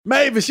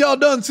Mavis, y'all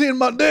done seeing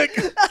my dick?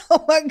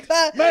 Oh my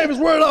God. Mavis,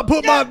 where did I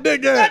put my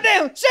dick at?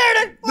 Goddamn,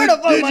 Sheridan, where the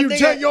fuck Did my you dick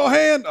check at? your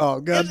hand? Oh,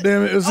 God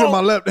damn it. It was in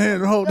my left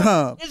hand the whole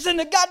time. It's in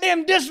the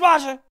goddamn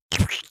dishwasher.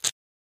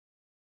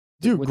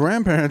 Dude,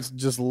 grandparents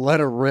just let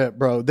her rip,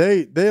 bro.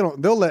 They'll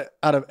let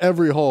out of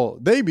every hole.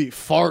 They be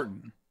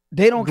farting.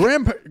 They don't.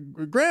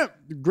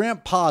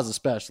 Grandpas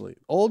especially.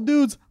 Old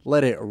dudes,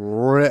 let it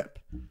rip.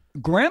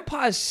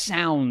 Grandpa's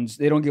sounds,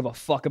 they don't give a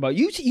fuck about.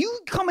 You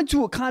come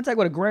into a contact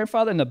with a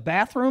grandfather in the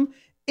bathroom,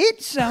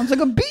 it sounds like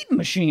a beating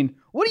machine.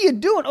 What are you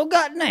doing? Oh,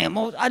 goddamn.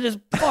 Oh, I just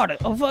farted.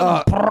 Oh,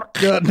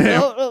 fucking.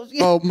 Goddamn.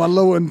 Oh, my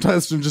lower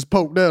intestine just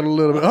poked out a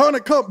little bit. Honey,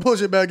 come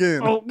push it back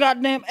in. Oh,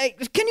 goddamn. Hey,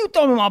 can you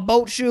throw me my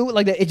boat shoe?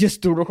 Like that. It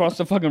just threw it across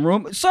the fucking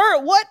room.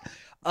 Sir, what?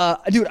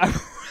 Dude,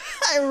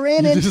 I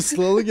ran in. You just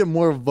slowly get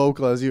more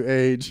vocal as you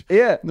age.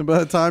 Yeah. And by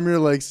the time you're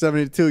like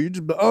 72, you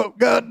just, oh,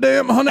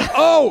 goddamn, honey.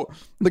 Oh,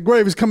 the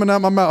gravy's coming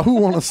out my mouth. Who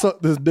want to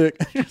suck this dick?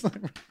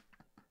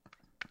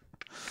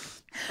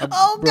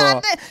 Oh,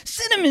 goddamn.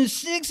 Cinnamon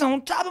sticks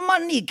on top of my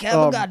kneecap.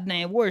 Oh,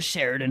 goddamn. Where's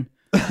Sheridan?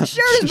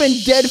 Sheridan's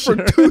been dead for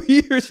 2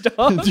 years,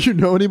 dog. Do you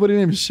know anybody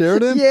named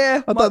Sheridan?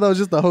 Yeah. I thought that was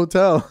just a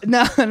hotel.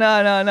 No.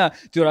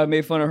 Dude, I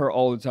made fun of her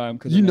all the time.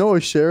 You know a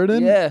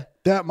Sheridan? Yeah.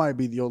 That might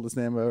be the oldest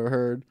name I've ever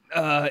heard.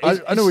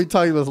 I know we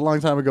talked about this a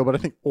long time ago, but I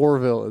think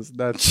Orville is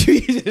that.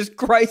 Jesus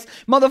Christ.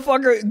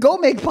 Motherfucker, go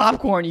make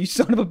popcorn, you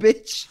son of a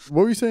bitch.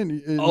 What were you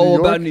saying?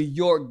 About New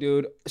York,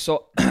 dude.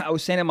 So I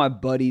was staying at my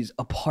buddy's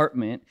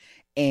apartment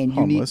and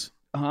homeless.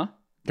 Huh?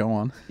 Go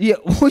on. Yeah,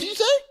 what'd you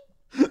say?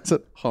 I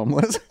said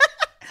homeless.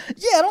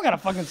 Yeah, I don't got a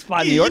fucking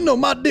spot in New York. You know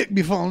my dick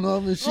be falling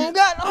off and shit. Oh,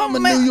 God, I'm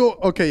in New York.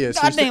 Okay, yeah.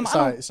 Goddamn,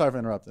 sorry for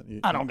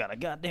interrupting. I don't got a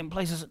goddamn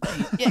place.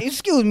 Yeah,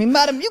 excuse me,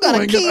 madam. You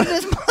got a key to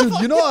this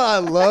motherfucker. You know what I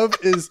love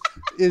is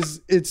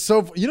it's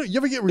so, you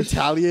ever get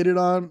retaliated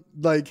on?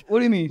 Like, what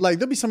do you mean? Like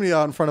there'll be somebody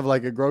out in front of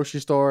like a grocery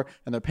store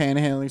and they're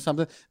panhandling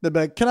something. They'll be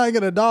like, can I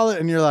get $1?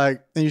 And you're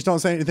like, and you just don't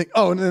say anything.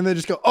 Oh, and then they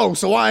just go, oh,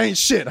 so I ain't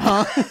shit,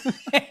 huh?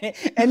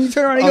 And you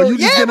turn around and go,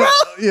 yeah, bro.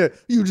 Yeah,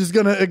 you just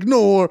gonna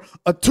ignore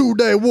a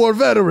 2-day war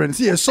veterans.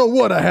 Yeah, so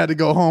what? I had to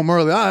go home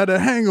early. I had a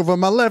hangover.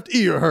 My left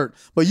ear hurt.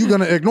 But you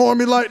gonna ignore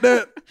me like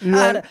that?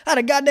 I had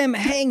a goddamn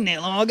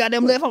hangnail on my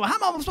goddamn left arm. How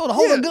am I supposed to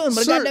hold a gun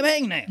but a goddamn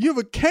hangnail? You have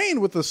a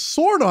cane with a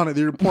sword on it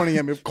that you're pointing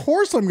at me. Of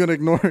course I'm gonna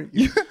ignore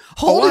you. You're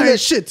holding I ain't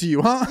shit to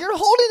you, huh? You're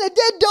holding a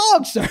dead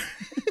dog, sir.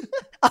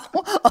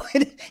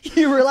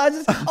 You realize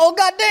this? Oh,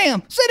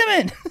 goddamn.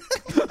 Cinnamon.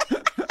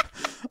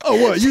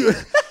 Oh, what? You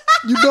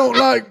don't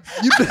like...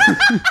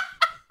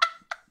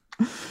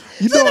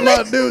 You don't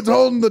like dudes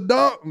holding the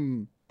dog?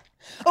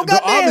 Oh,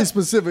 goddamn. I'll be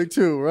specific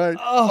too, right?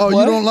 What?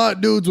 You don't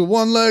like dudes with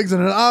one legs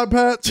and an eye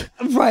patch?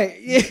 Right,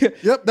 yeah.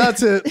 Yep,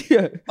 that's it.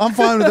 Yeah. I'm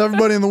fine with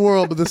everybody in the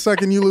world, but the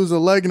second you lose a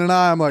leg and an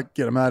eye, I'm like,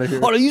 get him out of here.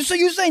 Hold on, so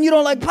you saying you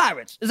don't like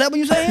pirates? Is that what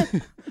you're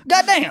saying?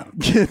 Goddamn.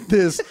 Get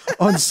this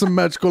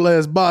unsymmetrical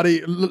ass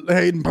body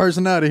hating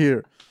person out of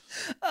here.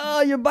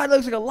 Your body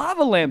looks like a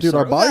lava lamp, dude. Sir.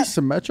 Our body's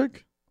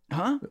symmetric?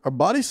 Huh? Our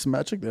body's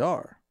symmetric? They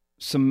are.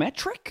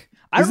 Symmetric?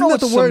 I don't know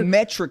what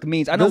symmetric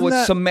means. I know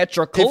what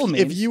symmetrical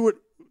means. If you would...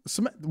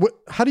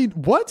 How do you...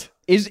 What?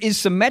 Is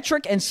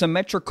symmetric and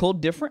symmetrical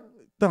different?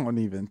 Don't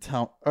even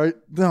tell. Are you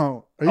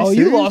serious?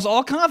 You lost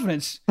all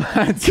confidence.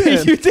 I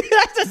did. You did.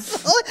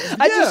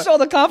 I just saw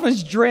the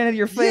confidence drain out of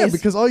your face. Yeah,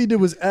 because all you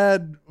did was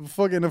add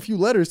fucking a few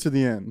letters to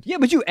the end. Yeah,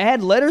 but you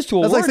add letters to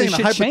a word. That's like saying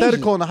a hypothetical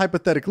changes. and a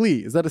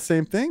hypothetically. Is that the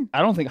same thing?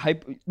 I don't think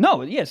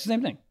No, yeah, it's the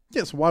same thing.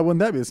 Yes, why wouldn't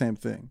that be the same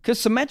thing?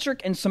 Because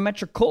symmetric and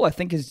symmetrical, I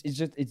think, is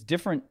just it's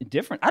different.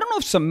 I don't know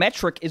if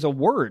symmetric is a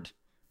word.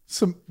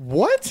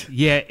 What?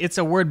 Yeah, it's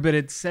a word, but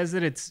it says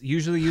that it's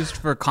usually used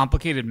for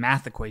complicated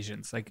math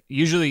equations. Like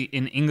usually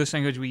in English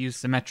language, we use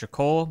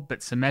symmetrical,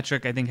 but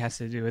symmetric I think has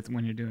to do with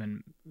when you're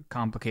doing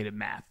complicated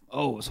math.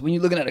 Oh, so when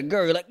you're looking at a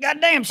girl, you're like,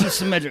 God damn, she's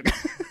symmetric.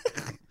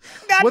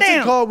 God What's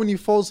damn. it called when you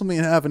fold something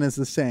in half and it's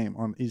the same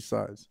on each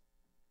side?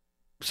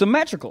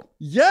 Symmetrical.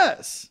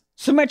 Yes.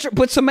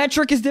 But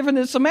symmetric is different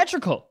than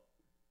symmetrical.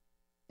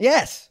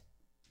 Yes.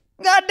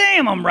 God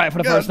damn, I'm right for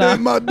the first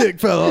time. My dick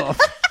fell off.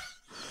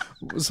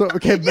 So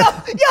okay, yo,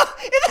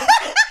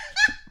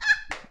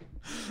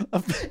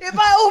 if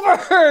I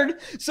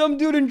overheard some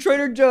dude in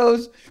Trader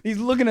Joe's, he's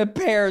looking at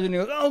pears and he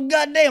goes, "Oh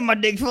goddamn, my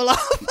dick fell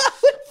off."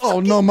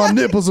 Oh no, my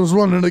nipples was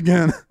running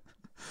again.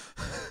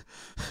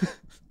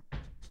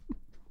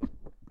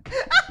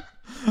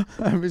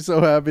 I'd be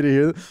so happy to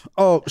hear that.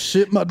 Oh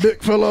shit, my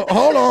dick fell off.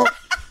 Hold on.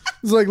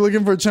 It's like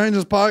looking for a change in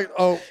his pocket.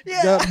 Oh,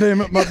 yeah. God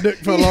damn it, my dick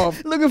fell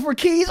off. Looking for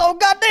keys. Oh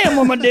goddamn,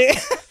 where my dick?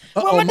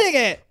 Where my dick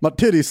at? My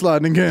titty's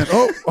sliding again.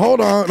 Oh, hold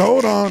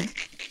on.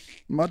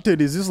 My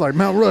titties is like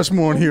Mount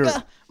Rushmore in here.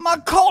 My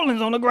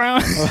colon's on the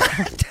ground.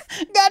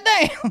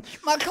 Goddamn,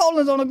 my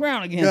colon's on the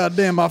ground again.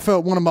 Goddamn, I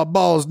felt one of my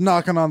balls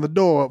knocking on the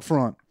door up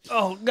front.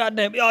 Oh,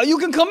 goddamn. Oh, you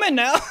can come in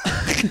now.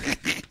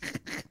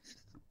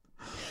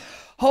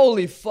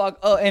 Holy fuck.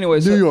 Oh, anyway.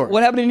 New York.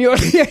 What happened in New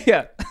York?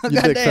 Yeah.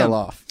 Your dick fell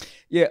off.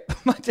 Yeah.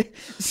 My dick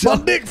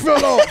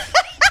fell off.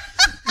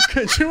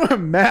 Could you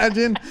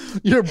imagine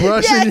you're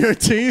brushing your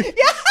teeth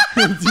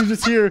You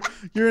just hear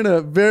you're in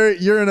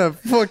a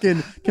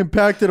fucking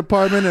compacted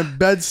apartment in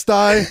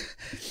Bed-Stuy,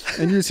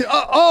 and you see,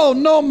 oh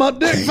no, my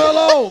dick fell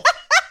off.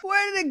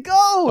 Where did it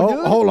go,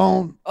 dude? Hold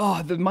on.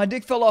 Oh, my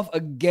dick fell off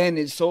again.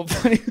 It's so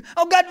funny.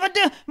 Oh God,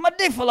 my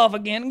dick fell off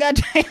again.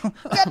 God damn.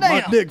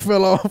 My dick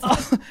fell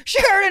off.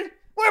 Sheridan,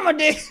 where my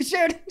dick?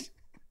 Sheridan.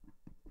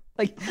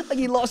 Like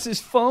he lost his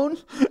phone.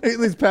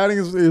 He's patting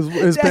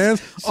his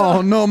pants.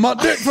 Oh no, my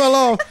dick fell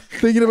off.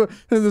 Thinking about,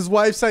 and his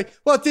wife's like,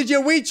 "Well, did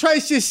you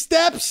retrace your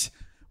steps?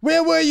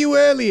 Where were you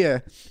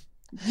earlier?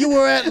 You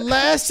were at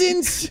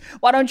Lassen's?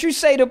 Why don't you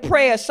say the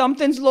prayer?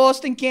 Something's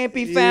lost and can't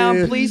be found.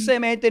 Yeah. Please,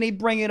 Sam Anthony,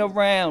 bring it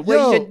around.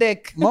 Where's your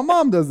dick? My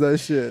mom does that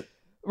shit.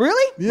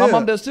 Really? Yeah. My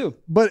mom does too.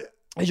 But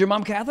Is your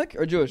mom Catholic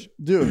or Jewish?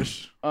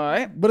 Jewish. All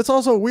right. But it's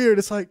also weird.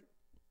 It's like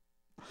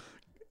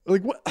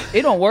what?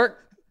 It don't work.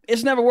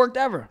 It's never worked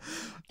ever.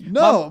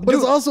 No, but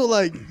it's also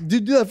like, do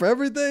you do that for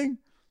everything?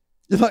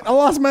 You're like, I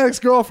lost my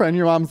ex-girlfriend.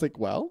 Your mom's like,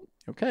 well,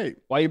 okay.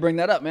 Why you bring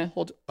that up, man?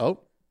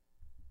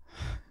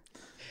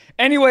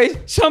 Anyway,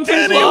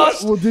 something's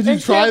lost. Well, did you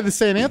and try can't- the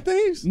St.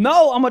 Anthony's?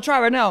 No, I'm gonna try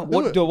right now.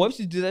 Do it. What if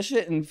she do that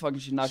shit and fucking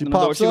she knocks She on the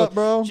door? pops up,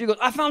 bro. She goes,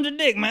 I found your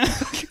dick, man.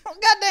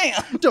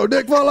 Goddamn. Your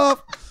dick fell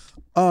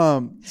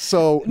off.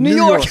 So New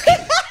York.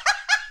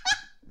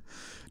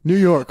 New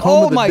York, home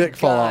Oh of the my dick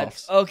fall god.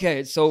 offs.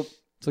 Okay, so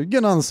So you're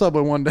getting on the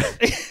subway one day.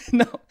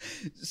 no.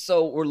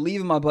 So we're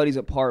leaving my buddy's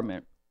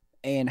apartment,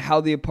 and how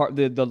the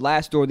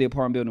last door of the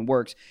apartment building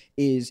works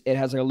is it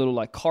has like a little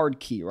like card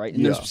key, right?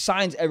 And Yeah. there's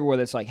signs everywhere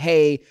that's like,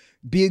 hey,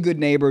 be a good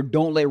neighbor,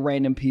 don't let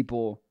random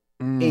people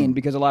in,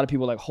 because a lot of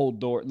people like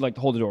hold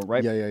the door,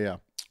 right? Yeah.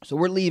 So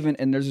we're leaving,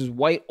 and there's this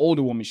white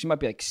older woman. She might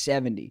be like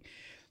 70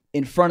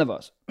 in front of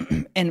us.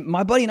 And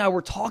my buddy and I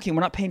were talking.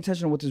 We're not paying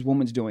attention to what this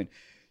woman's doing.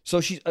 So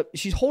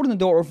she's holding the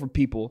door open for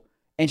people,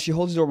 and she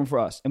holds the door open for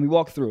us. And we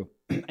walk through.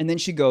 And then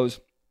she goes,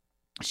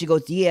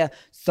 yeah,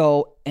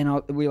 so,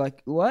 and we're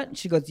like, what? And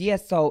she goes, yeah,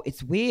 so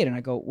it's weird. And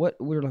I go, what?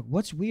 We're like,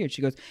 what's weird?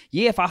 She goes,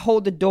 yeah, if I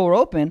hold the door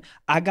open,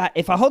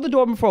 if I hold the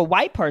door open for a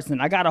white person,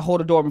 I got to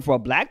hold the door open for a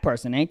black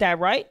person. Ain't that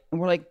right? And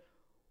we're like,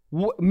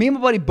 me and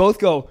my buddy both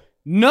go,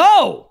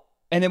 no.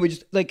 And then we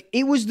just, like,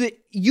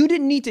 you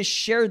didn't need to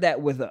share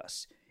that with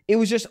us. It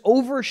was just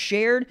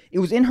overshared. It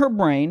was in her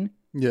brain.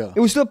 Yeah. It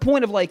was to the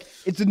point of like,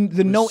 it's the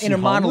no she inner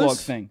monologue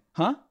homeless? thing.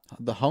 Huh?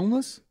 The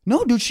homeless?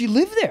 No, dude, she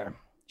lived there.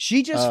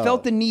 She just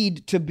felt the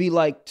need to be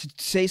like, to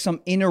say some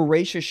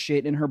interracist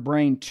shit in her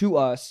brain to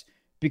us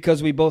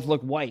because we both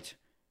look white.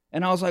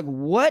 And I was like,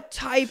 what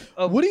type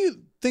of... What do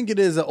you think it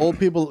is that old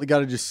people got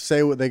to just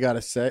say what they got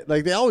to say?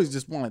 Like, they always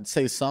just want to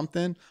say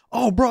something.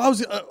 Oh, bro,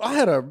 I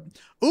had a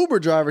Uber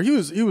driver. He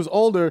was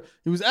older.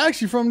 He was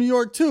actually from New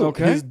York, too.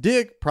 Okay. His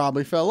dick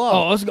probably fell off.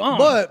 Oh, it's gone.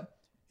 But...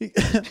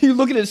 You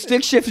look at his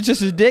stick shift, it's just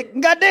his dick.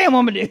 Goddamn,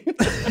 I'm a dick.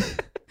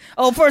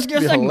 Oh, first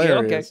gear, be second gear.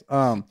 Okay.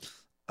 hilarious.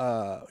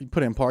 You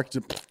put in park.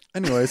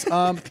 Anyways,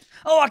 Oh,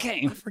 I I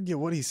can't. forget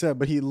what he said,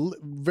 but he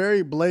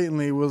very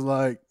blatantly was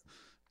like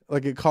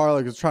a car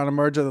like was trying to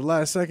merge at the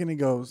last second. He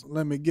goes,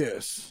 "Let me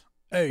guess,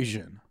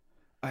 Asian,"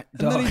 and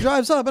then he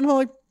drives up, and I'm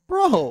like,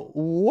 "Bro,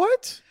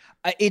 what?"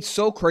 It's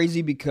so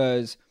crazy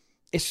because,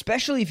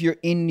 especially if you're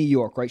in New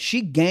York, right?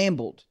 She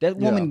gambled. That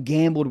woman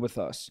gambled with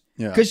us.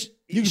 Yeah, because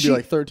you could be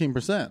like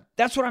 13%.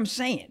 That's what I'm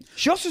saying.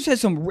 She also said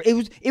some.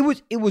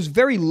 It was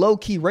very low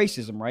key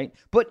racism, right?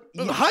 But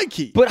High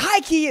key, But high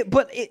key.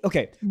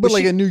 Okay. but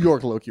like she- a New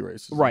York low-key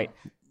racist, right,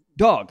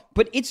 dog.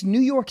 But it's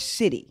New York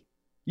City.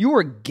 You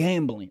are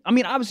gambling. I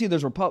mean, obviously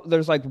there's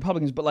like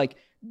Republicans, but like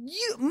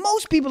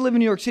most people live in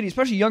New York City,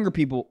 especially younger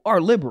people, are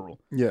liberal.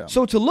 Yeah.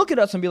 So to look at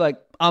us and be like,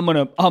 I'm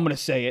gonna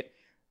say it,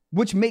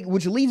 which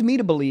leads me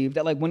to believe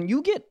that like when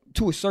you get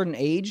to a certain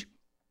age,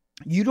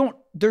 you don't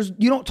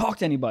talk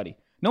to anybody.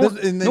 No one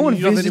and then no one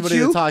you don't have visits anybody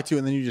you, to talk to,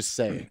 and then you just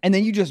say it. and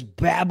then you just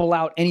babble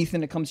out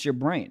anything that comes to your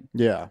brain.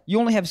 Yeah, You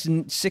only have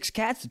 6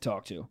 cats to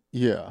talk to.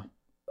 yeah.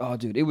 Oh,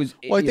 dude, it was.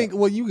 Well, I think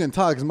you can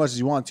talk as much as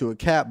you want to a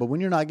cat, but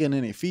when you're not getting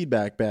any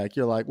feedback back,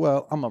 you're like,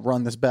 well, I'm gonna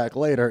run this back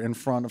later in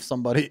front of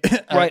somebody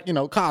at, Right.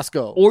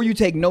 Costco. Or you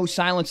take no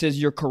silences,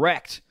 you're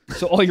correct.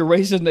 So all your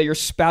racism that you're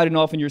spouting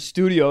off in your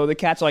studio, the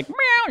cat's like, meow.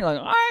 You're like,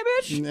 all right,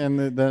 bitch. And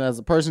then as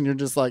a person, you're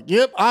just like,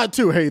 yep, I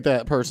too hate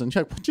that person.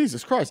 Check,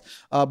 Jesus Christ.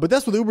 But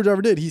that's what the Uber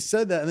driver did. He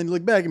said that, and then he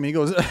looked back at me. He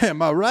goes,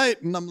 am I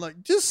right? And I'm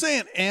like, just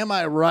saying, am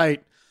I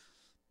right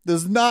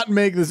does not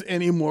make this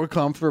any more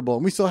comfortable.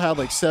 And we still had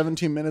like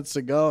 17 minutes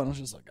to go, and I was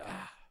just like,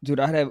 Dude,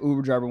 I had an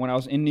Uber driver when I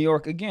was in New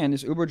York. Again,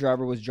 this Uber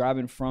driver was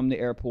driving from the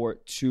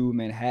airport to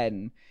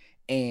Manhattan,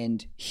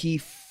 and he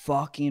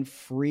fucking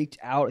freaked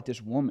out at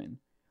this woman.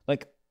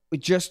 Like,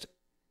 just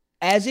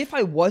as if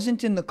I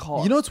wasn't in the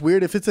car. You know what's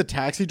weird? If it's a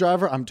taxi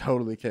driver, I'm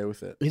totally okay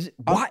with it. Is it?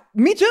 What?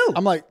 Me too.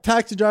 I'm like,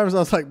 taxi drivers, I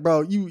was like,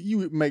 bro,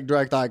 you make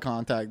direct eye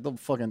contact. They'll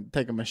fucking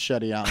take a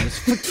machete out. And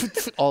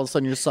just all of a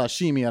sudden, you're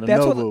sashimi out of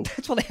Nobu.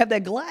 That's why they have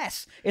that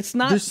glass. It's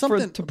not There's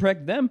something- to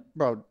protect them.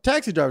 Bro,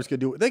 taxi drivers could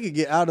do it. They could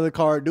get out of the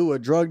car, do a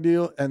drug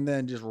deal, and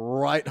then just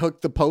right hook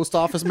the post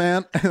office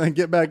man and then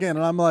get back in.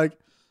 And I'm like,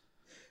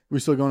 we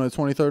still going to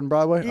 23rd and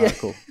Broadway? Yeah. All right,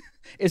 cool.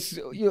 It's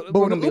we're But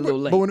gonna be a little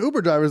late. when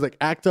Uber drivers like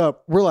act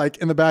up, we're like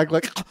in the back,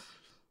 like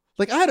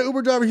I had an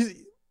Uber driver.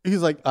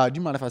 He's like, do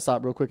you mind if I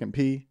stop real quick and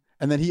pee?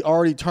 And then he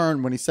already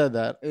turned when he said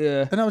that.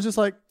 Yeah. And I was just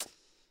like,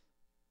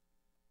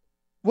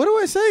 what do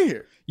I say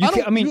here? You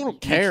you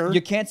don't care.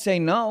 You can't say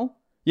no.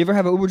 You ever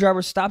have an Uber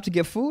driver stop to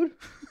get food?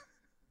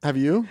 Have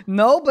you?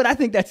 No, but I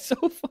think that's so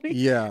funny.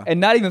 Yeah. And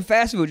not even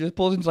fast food, just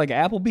pulls into like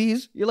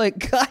Applebee's. You're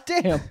like, God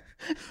damn.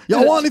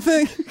 Y'all want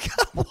anything?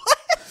 What?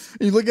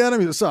 You look at him.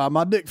 He's like, sorry,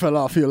 my dick fell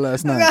off here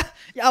last night.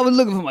 Yeah, I was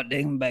looking for my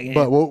dick back here.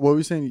 But what were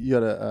you saying? You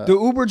got a The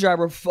Uber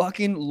driver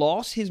fucking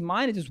lost his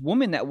mind at this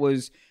woman that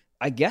was,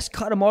 I guess,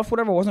 cut him off,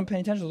 whatever. I wasn't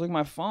paying attention. I was looking at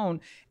my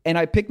phone. And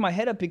I picked my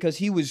head up because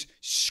he was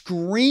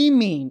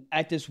screaming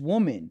at this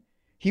woman.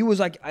 He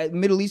was like a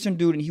Middle Eastern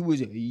dude, and he was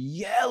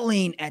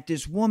yelling at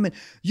this woman,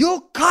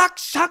 "You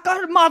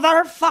cocksucker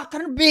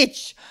motherfucking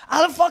bitch!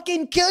 I'll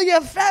fucking kill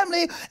your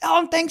family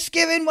on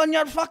Thanksgiving when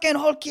your fucking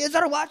whole kids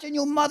are watching,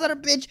 you mother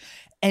bitch!"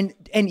 And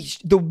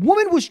the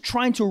woman was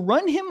trying to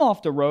run him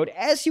off the road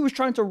as he was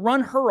trying to run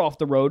her off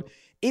the road.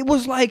 It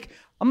was like,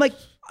 I'm like,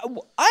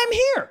 I'm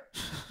here.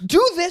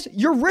 Do this.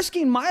 You're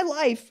risking my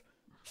life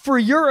for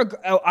your.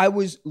 I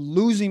was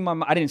losing my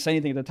mind. I didn't say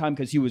anything at the time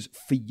because he was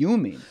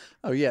fuming.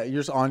 Oh yeah, you're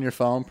just on your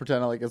phone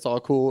pretending like it's all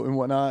cool and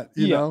whatnot.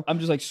 You know, I'm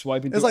just like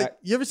swiping. it's like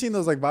you ever seen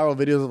those like viral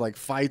videos of like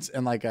fights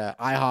and like a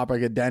IHOP,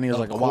 like a Denny's,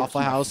 like a Waffle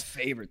House.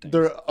 Favorite thing.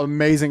 They're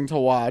amazing to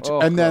watch.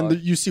 Oh, and then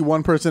God. you see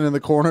one person in the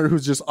corner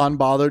who's just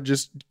unbothered,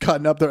 just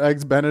cutting up their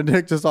eggs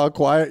Benedict, just all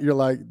quiet. You're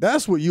like,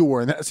 that's what you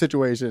were in that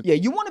situation. Yeah,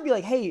 you want to be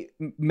like, hey,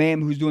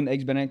 ma'am, who's doing the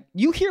eggs Benedict?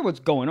 You hear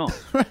what's going on.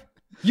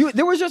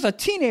 There was just a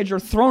teenager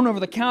thrown over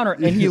the counter,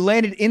 and he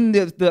landed in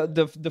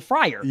the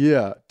fryer.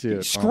 Yeah,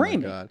 dude.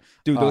 Screaming. Oh my God.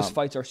 Dude, those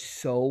fights are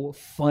so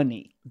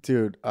funny.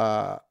 Dude,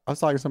 I was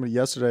talking to somebody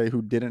yesterday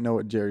who didn't know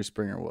what Jerry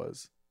Springer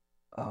was.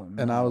 Oh,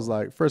 no. And I was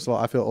like, first of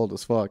all, I feel old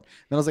as fuck.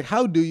 And I was like,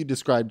 how do you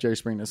describe Jerry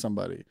Springer to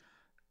somebody?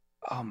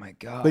 Oh, my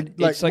God.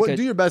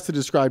 Do your best to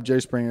describe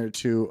Jerry Springer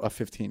to a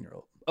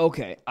 15-year-old.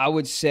 Okay, I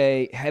would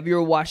say, have you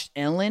ever watched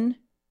Ellen?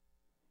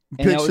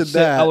 And Picture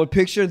that. I would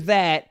picture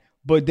that,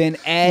 but then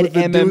add With the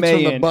MMA dudes from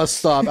in. the bus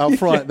stop out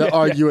front that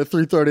argue at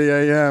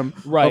 3:30 a.m.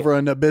 Right. over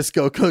a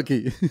Nabisco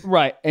cookie.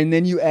 Right, and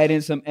then you add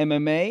in some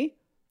MMA.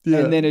 Yeah.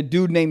 And then a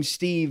dude named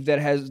Steve that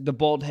has the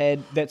bald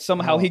head that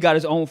somehow he got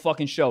his own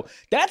fucking show.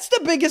 That's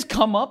the biggest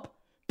come up.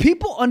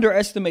 People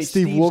underestimate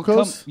Steve Steve's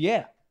Wilkos?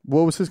 Yeah.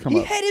 What was his come He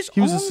up? had his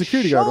He was own a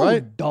security show, guard,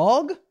 right?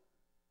 dog.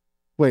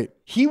 Wait,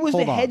 He was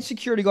hold the on. head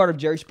security guard of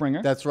Jerry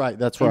Springer. That's right.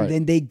 That's and right.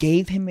 then they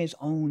gave him his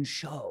own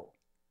show.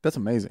 That's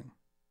amazing.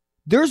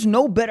 There's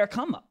no better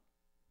come up.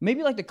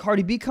 Maybe like the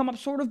Cardi B come up,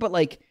 sort of, but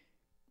like,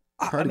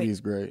 Cardi B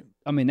is great.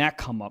 I mean, that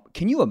come up.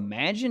 Can you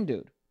imagine,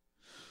 dude?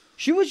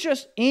 She was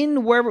just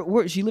in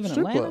where she live in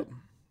Strip Atlanta? club.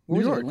 Where New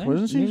was it, York, Atlanta?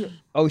 wasn't she? New York?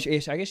 Oh,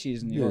 I guess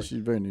she's in New Yeah, York. she's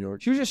very New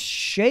York. She was just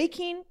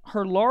shaking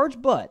her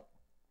large butt,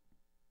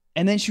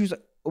 and then she was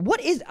like, "What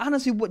is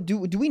honestly? What do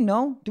we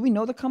know? Do we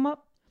know the come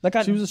up? Like,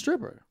 She was a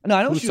stripper. no,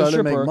 I know Who she was a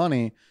started to stripper. make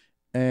money,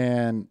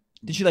 and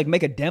Did she like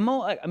make a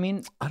demo? I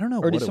mean, I don't know.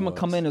 or did what it someone was.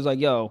 come in and was like,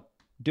 "Yo,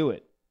 do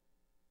it"?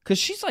 Because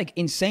she's like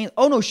insane.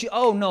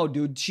 Oh no,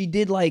 dude, she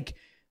did like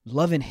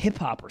Love and Hip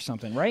Hop or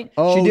something, right?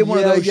 Oh, she did one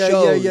of those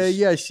shows.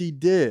 Yeah. She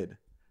did.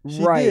 She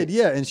Right. did,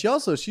 yeah, and she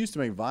used to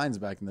make vines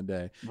back in the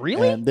day.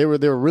 Really? And they were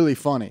really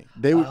funny.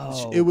 They would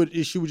Oh.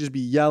 she would just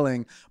be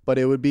yelling, but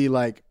it would be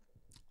like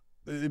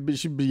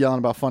she'd be yelling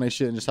about funny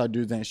shit and just how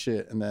dudes ain't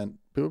shit, and then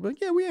people would be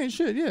like, yeah, we ain't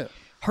shit, yeah.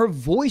 Her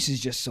voice is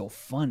just so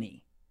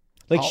funny.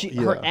 Like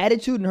her yeah.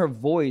 attitude and her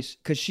voice,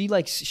 because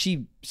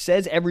she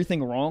says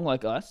everything wrong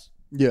like us,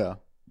 Yeah.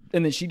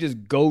 and then she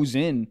just goes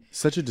in.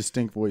 Such a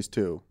distinct voice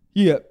too.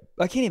 Yeah,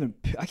 I can't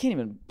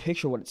even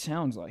picture what it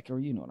sounds like, or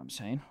you know what I'm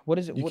saying. What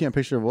is it? You can't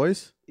picture a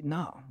voice?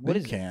 No. What You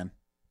is it? can.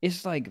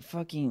 It's like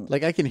fucking.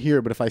 Like I can hear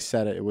it, but if I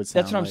said it, it would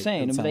sound That's what I'm like,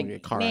 saying. It would It'd sound be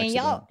like a car man,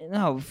 accident. y'all,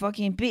 no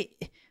fucking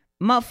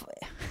muff.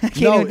 I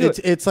can't No, even do it.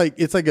 it's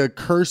like a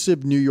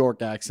cursive New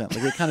York accent.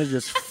 Like it kind of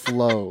just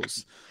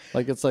flows.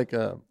 Like it's like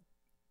a,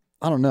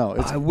 I don't know.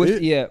 It's I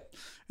wish. Yeah,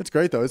 it's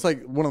great though. It's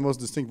like one of the most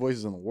distinct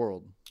voices in the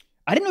world.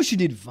 I didn't know she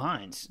did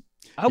vines.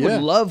 I Yeah.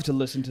 would love to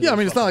listen to. Yeah, I those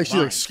mean, it's not like fucking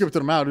she like vines. scripted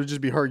them out. It would just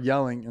be her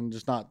yelling and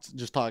just not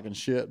just talking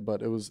shit.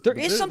 But it was There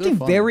they're is something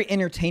funny. very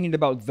entertaining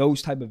about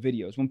those type of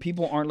videos when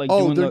people aren't like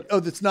Oh, doing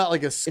it's not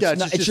like a sketch.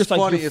 not- It's, it's just just like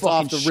funny. you're It's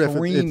off the fucking riff.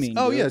 screaming,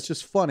 Oh dude. yeah, it's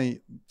just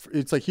funny.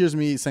 It's like here's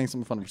me saying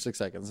something funny for 6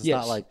 seconds. It's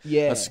Yes, not like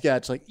yeah. a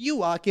sketch. Like you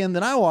walk in,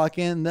 then I walk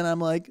in, then I'm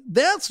like,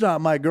 that's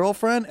not my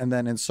girlfriend, and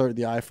then insert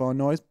the iPhone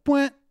noise.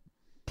 Bwah,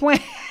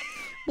 Point.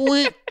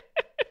 bwah.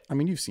 I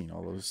mean, you've seen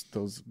all those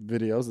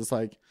videos. It's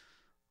like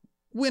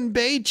when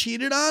Babe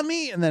cheated on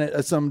me, and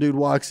then some dude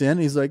walks in,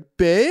 he's like,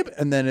 "Babe,"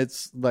 and then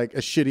it's like a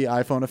shitty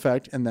iPhone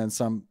effect, and then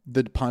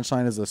the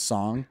punchline is a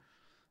song,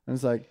 and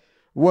it's like,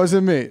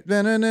 "Wasn't me."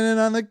 Then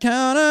on the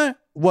counter,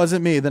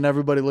 wasn't me. Then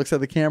everybody looks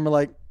at the camera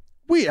like,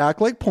 we act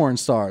like porn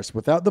stars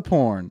without the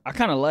porn. I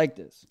kind of like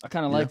this. I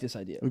kind of like this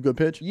idea. A good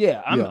pitch.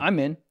 Yeah, Yeah. I'm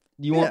in.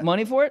 Do you Yeah. want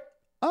money for it?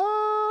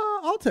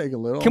 I'll take a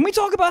little. Can we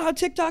talk about how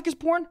TikTok is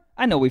porn?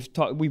 I know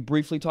we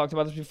briefly talked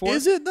about this before.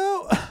 Is it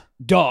though?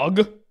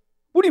 Dog.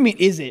 What do you mean?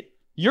 Is it?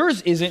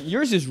 Yours isn't.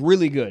 Yours is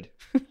really good.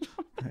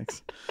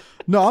 Thanks.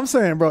 No, I'm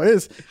saying, bro,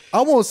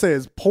 I won't say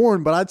it's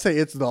porn, but I'd say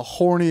it's the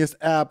horniest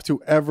app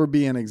to ever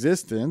be in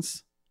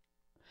existence.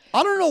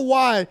 I don't know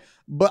why,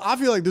 but I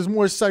feel like there's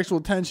more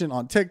sexual tension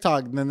on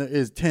TikTok than there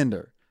is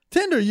Tinder.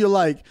 Tinder, you're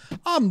like,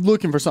 I'm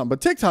looking for something,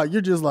 but TikTok,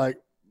 you're just like,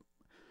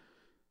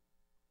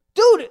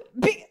 dude,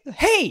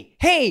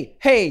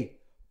 hey,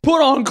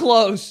 put on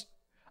clothes.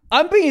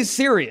 I'm being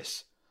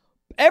serious.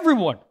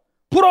 Everyone,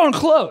 put on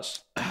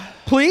clothes,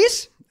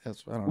 please. I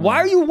don't know. Why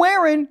are you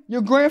wearing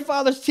your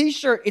grandfather's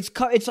T-shirt?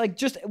 It's like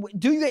just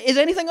is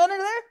anything under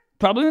there?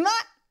 Probably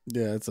not.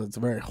 Yeah, it's a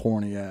very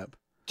horny app.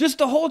 Just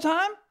the whole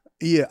time.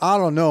 Yeah, I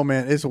don't know,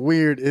 man. It's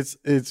weird.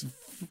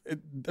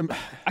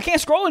 I can't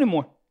scroll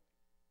anymore.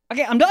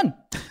 I'm done.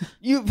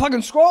 You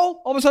fucking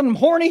scroll. All of a sudden I'm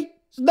horny.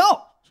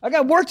 No, I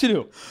got work to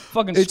do.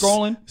 Fucking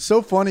scrolling.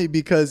 So funny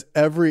because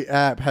every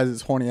app has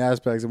its horny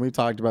aspects, and we've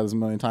talked about this a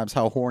million times.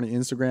 How horny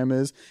Instagram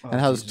is,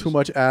 and how there's too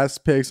much ass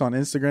pics on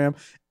Instagram.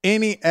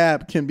 Any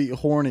app can be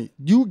horny.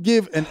 You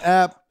give an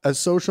app a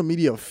social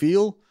media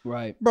feel,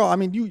 right, bro? I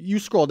mean, you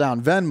scroll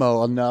down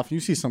Venmo enough, you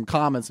see some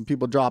comments and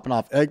people dropping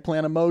off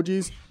eggplant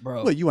emojis,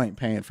 bro. Well, you ain't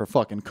paying for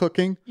fucking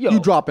cooking. Yo. You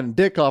dropping a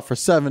dick off for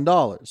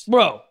 $7,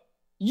 bro.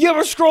 You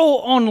ever scroll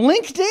on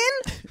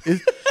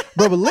LinkedIn?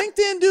 Bro, but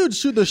LinkedIn dudes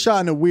shoot their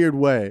shot in a weird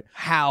way.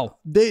 How?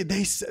 They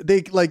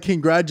like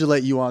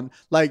congratulate you on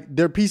like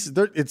their pieces.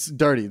 It's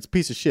dirty. It's a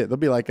piece of shit. They'll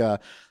be like,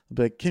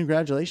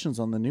 congratulations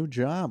on the new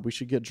job. We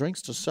should get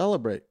drinks to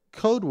celebrate.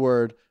 Code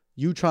word,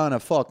 you trying to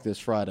fuck this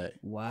Friday.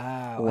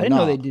 Wow. Or I didn't know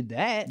not. they did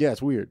that. Yeah,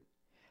 it's weird.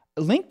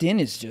 LinkedIn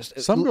is just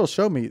Some girl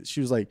showed me.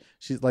 She's like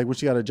when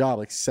she got a job,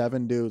 like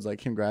 7 dudes like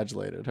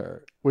congratulated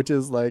her, which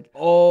is like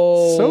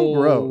so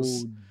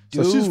gross.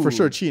 So she's for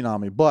sure cheating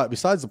on me. But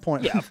besides the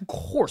point, yeah, of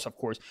course,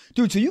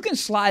 dude. So you can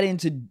slide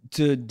into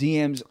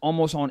DMs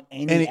almost on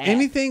any app.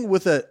 Anything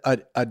with a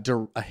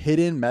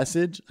hidden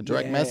message, a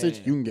direct message,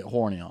 you can get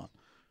horny on.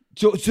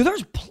 So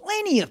there's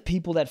plenty of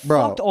people that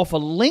fucked off a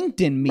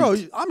LinkedIn meet. Bro,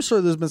 I'm sure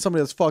there's been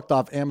somebody that's fucked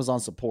off Amazon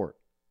support.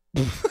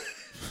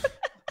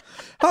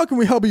 How can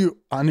we help you?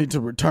 I need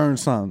to return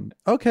something.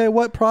 Okay,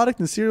 what product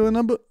and serial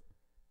number?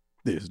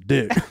 This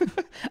dick.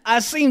 I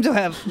seem to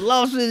have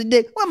lost this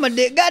dick. Where my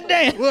dick?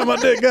 Goddamn. Where my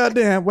dick?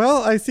 Goddamn.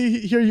 Well, I see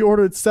here you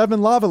ordered 7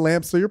 lava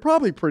lamps, so you're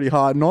probably pretty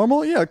hot.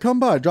 Normal? Yeah,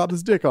 come by. Drop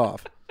this dick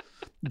off.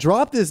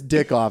 Drop this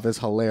dick off is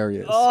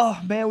hilarious. Oh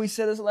man, we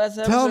said this last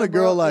episode. Telling a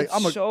girl bro. like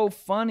it's so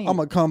funny. I'm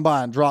gonna come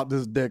by and drop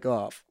this dick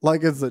off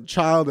like it's a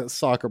child at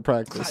soccer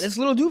practice. God, it's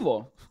Little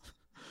Duval.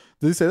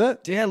 Did he say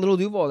that? Yeah, Little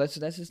Duval. That's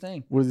his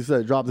thing. What did he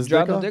say? Drop this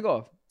Drop dick the off? dick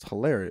off. It's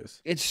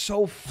hilarious. It's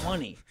so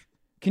funny.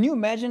 Can you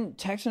imagine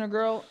texting a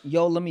girl,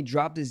 yo, let me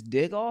drop this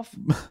dick off?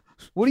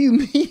 What do you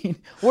mean?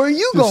 Where are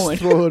you going?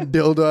 Just throw a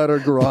dildo at her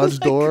garage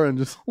door and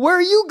just. Where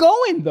are you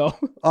going though?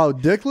 Oh,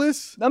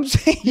 dickless? I'm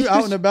saying You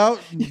out and about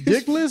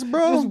dickless,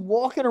 bro? Just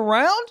walking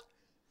around?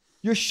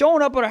 You're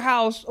showing up at a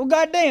house. Oh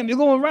goddamn, you're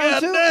going around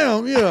too?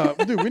 Damn, yeah.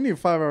 Dude, we need a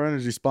 5-Hour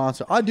Energy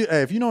sponsor. I do.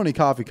 Hey, if you know any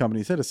coffee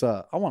companies, hit us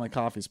up. I want a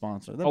coffee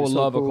sponsor. That'd I be would so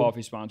love cool. a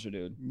coffee sponsor,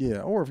 dude.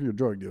 Yeah, or if you're a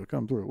drug dealer,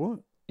 come through. What?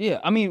 Yeah,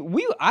 I mean,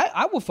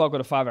 I will fuck with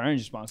a 5-Hour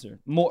Energy sponsor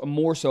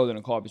more so than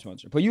a coffee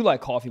sponsor. But you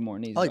like coffee more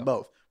than these. I like though.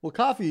 both. Well,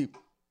 coffee,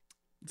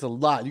 it's a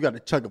lot. You got to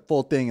chug a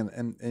full thing,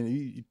 and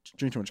you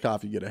drink too much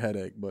coffee, you get a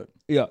headache. But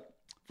Yeah,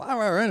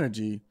 5-Hour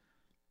Energy,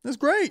 that's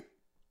great.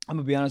 I'm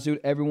gonna be honest, dude.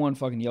 Everyone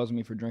fucking yells at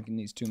me for drinking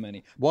these too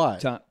many. Why?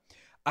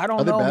 I don't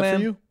Are they know, bad man.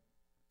 for you?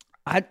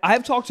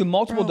 I've talked to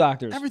multiple Bro,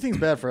 doctors. Everything's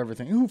bad for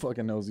everything. Who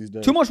fucking knows these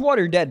days? Too much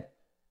water, you're dead.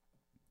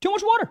 Too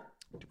much water.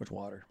 Too much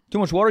water. Too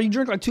much water. You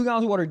drink like 2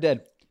 gallons of water,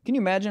 dead. Can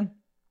you imagine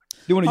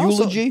doing a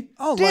Also, eulogy?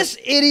 I don't This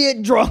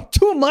idiot drunk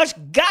too much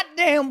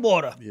goddamn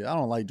water, Yeah, I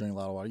don't like drinking a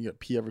lot of water. You got to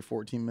pee every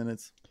 14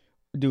 minutes.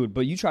 dude.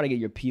 But you try to get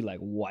your pee like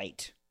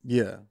white.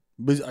 Yeah.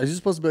 But is you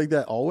supposed to be like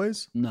that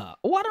always? Nah.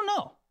 Oh, I don't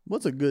know.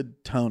 What's a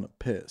good tone of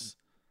piss?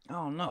 I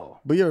don't know.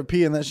 But you ever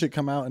pee and that shit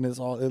come out and it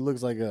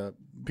looks like a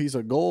piece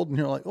of gold and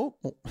you're like, oh.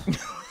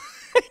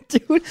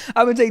 Dude,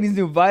 I've been taking these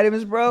new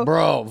vitamins, bro.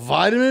 Bro,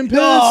 vitamin piss?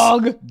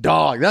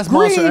 Dog. That's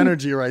Green. Monster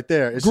Energy right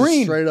there. It's Green.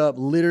 just straight up,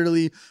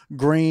 literally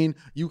green.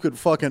 You could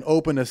fucking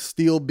open a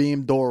steel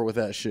beam door with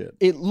that shit.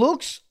 It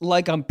looks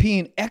like I'm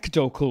peeing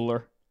Ecto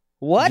Cooler.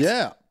 What?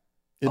 Yeah.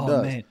 It Oh,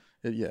 does. man.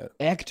 Yeah.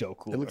 Ecto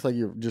Cooler. It looks like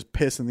you're just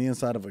pissing the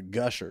inside of a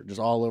gusher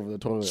just all over the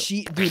toilet.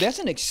 Dude, that's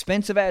an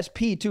expensive ass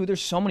pee too.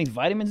 There's so many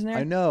vitamins in there.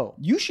 I know.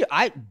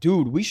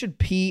 We should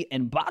pee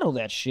and bottle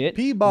that shit.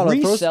 Pee bottle.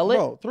 Resell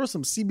it. Throw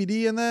some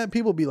CBD in that.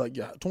 People be like,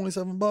 yeah,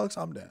 $27.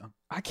 I'm down.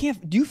 I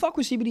can't. Do you fuck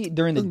with CBD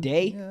during the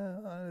day?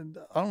 Yeah,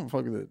 I don't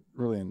fuck with it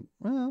really.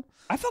 Well,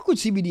 I fuck with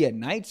CBD at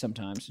night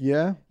sometimes.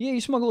 yeah. Yeah,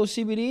 you smoke a little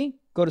CBD,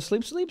 go to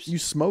sleeps. You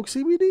smoke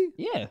CBD?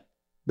 Yeah.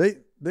 They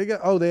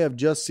have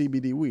just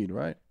CBD weed,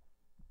 right?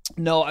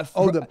 No,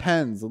 The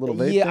pens, the little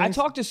vape yeah, things?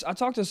 I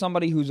talked to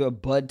somebody who's a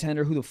bud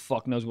tender. Who the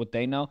fuck knows what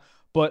they know?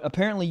 But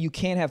apparently, you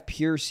can't have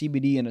pure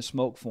CBD in a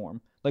smoke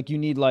form. Like you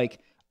need like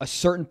a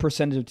certain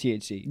percentage of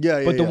THC.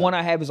 Yeah, But the yeah. one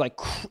I have is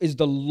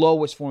the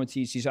lowest form of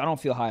THC, so I don't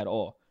feel high at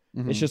all.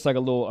 Mm-hmm. It's just like a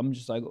little. I'm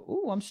just like,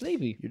 ooh, I'm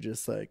sleepy. You're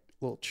just like,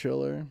 little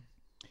chiller.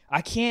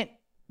 I can't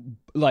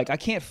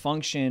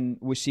function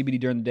with CBD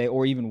during the day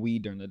or even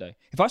weed during the day.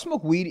 If I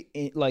smoke weed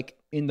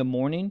in the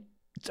morning,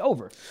 it's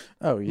over.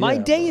 Oh yeah, my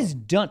day bro. is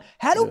done.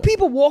 How do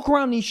people walk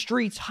around these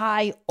streets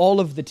high all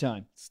of the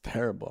time? It's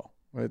terrible.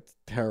 It's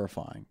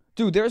terrifying.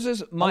 Dude, there's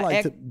this I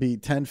like to be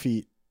 10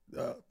 feet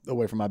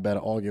away from my bed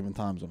at all given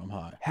times when I'm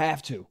high.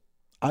 have to.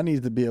 I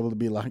need to be able to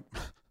be like,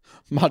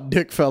 my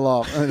dick fell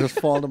off and it just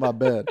fall into my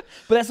bed.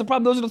 But that's the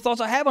problem. Those are the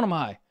thoughts I have when I'm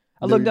high.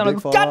 I Dude, look down your and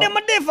dick go, fall goddamn, off.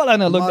 my dick fell out.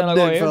 And I look down My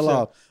and I dick go, fell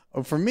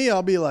 "Hey, off. For me,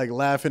 I'll be like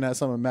laughing at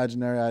some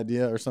imaginary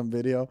idea or some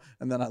video,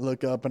 and then I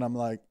look up and I'm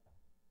like,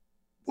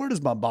 where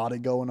does my body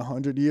go in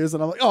 100 years?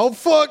 And I'm like, oh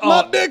fuck,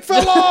 my dick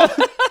fell off.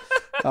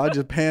 I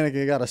just panic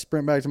and got to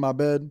sprint back to my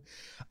bed.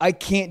 I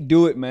can't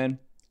do it, man.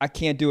 I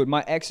can't do it.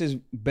 My ex's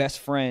best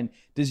friend,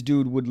 this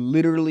dude would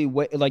literally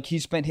he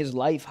spent his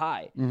life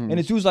high. And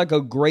this dude's like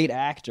a great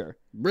actor.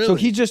 Really? So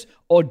he's just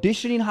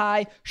auditioning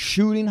high,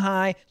 shooting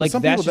high. Like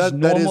Some that's people, just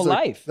normal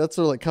life. That's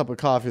their like cup of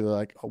coffee. They're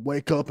like, oh,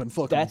 wake up and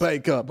fucking That's-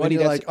 bake up. buddy,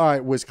 And you're that's- like, all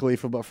right, Wiz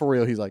Khalifa, but for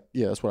real, he's like,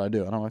 yeah, that's what I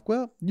do. And I'm like,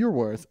 well, you're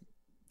worth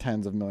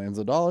tens of millions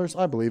of dollars.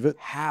 I believe it.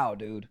 How,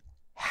 dude?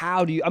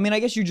 How do you? I mean, I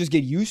guess you just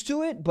get used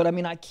to it, but I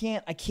mean, I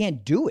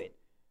can't do it.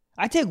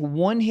 I take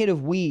one hit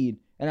of weed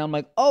and I'm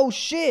like, oh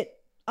shit,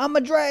 I'm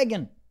a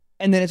dragon,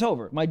 and then it's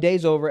over. My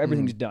day's over.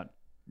 Everything's done.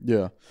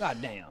 Yeah. God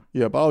damn.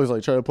 Yeah, but I always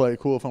like try to play it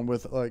cool if I'm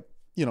with like,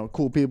 you know,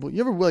 cool people. You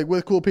ever like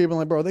with cool people and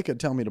like, bro, they could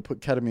tell me to put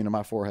ketamine in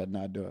my forehead and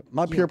I'd do it.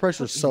 My peer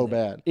pressure is so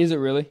bad. Is it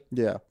really?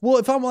 Yeah. Well,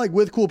 if I'm like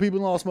with cool people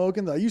and all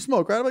smoking, like, you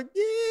smoke, right? I'm like,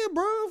 yeah,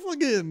 bro,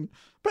 fucking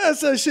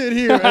pass that shit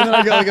here. And then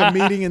I got like a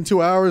meeting in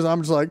 2 hours.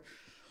 I'm just like,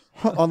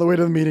 on the way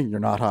to the meeting,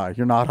 you're not high.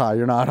 You're not high.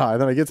 You're not high.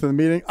 Then I get to the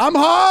meeting, I'm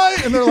high.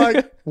 And they're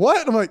like,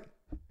 what? I'm like,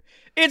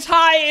 It's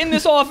high in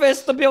this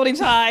office. The building's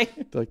high.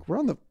 they're like, we're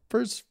on the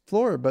first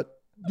floor, but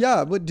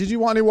yeah, but did you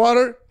want any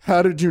water?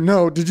 How did you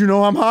know? Did you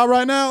know I'm high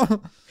right now?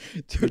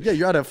 Dude, yeah,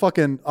 you're at a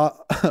fucking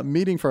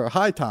meeting for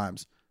high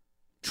times.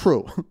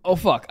 True. Oh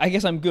fuck. I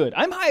guess I'm good.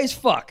 I'm high as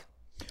fuck.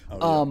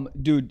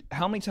 Dude,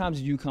 how many times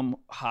did you come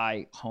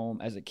high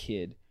home as a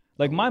kid?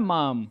 Like my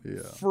mom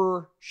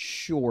for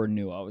sure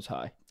knew I was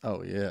high.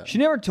 Oh, yeah. She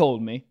never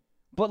told me,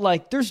 but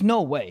like there's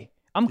no way.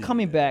 I'm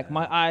coming back.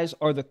 My eyes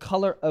are the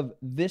color of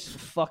this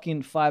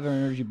fucking 5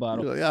 energy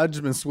bottle. You're like, I've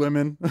just been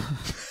swimming.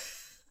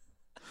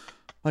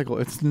 Michael,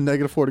 it's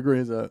 -4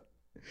 degrees out.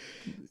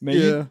 Man,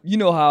 yeah. you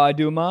know how I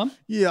do, Mom.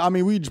 Yeah, I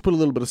mean, we just put a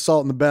little bit of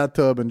salt in the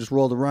bathtub and just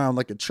rolled around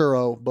like a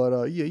churro.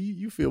 But yeah,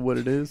 you feel what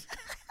it is.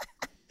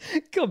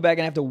 Come back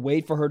and have to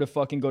wait for her to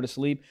fucking go to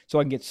sleep so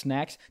I can get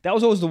snacks. That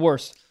was always the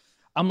worst.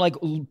 I'm like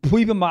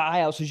peeping my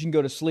eye out so she can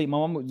go to sleep. My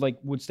mom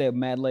would stay up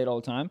mad late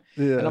all the time.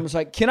 Yeah. And I'm just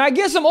like, can I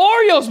get some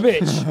Oreos,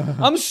 bitch?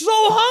 I'm so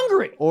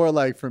hungry. Or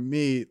like for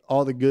me,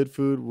 all the good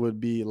food would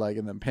be like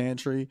in the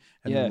pantry,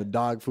 and Yeah. then the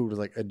dog food was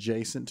like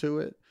adjacent to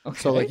it. Okay.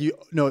 So like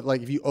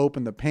like if you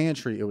open the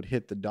pantry, it would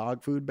hit the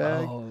dog food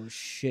bag. Oh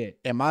shit.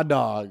 And my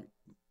dog,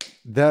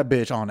 that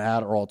bitch on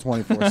Adderall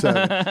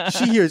 24/7.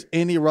 She hears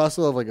any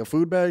rustle of like a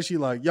food bag, she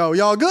like, yo,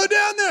 y'all good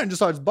down there, and just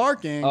starts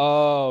barking.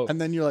 Oh. And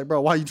then you're like,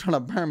 bro, why you trying to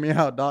burn me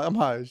out, dog? I'm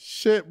high as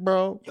shit,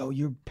 bro. Yo,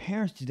 your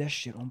parents did that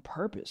shit on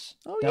purpose.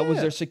 Oh, that was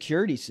yeah. their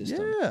security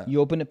system. Yeah. You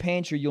open the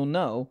pantry, you'll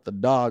know. The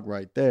dog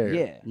right there.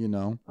 Yeah. You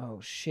know,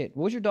 Oh shit.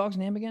 What was your dog's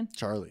name again?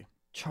 Charlie.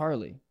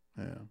 Charlie.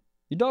 Yeah.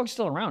 Your dog's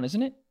still around,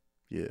 isn't it?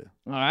 Yeah.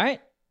 All right.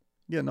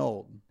 Getting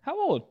old. How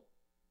old?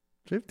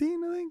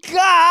 15, I think.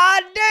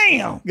 God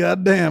damn.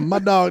 God damn, my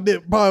dog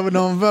did probably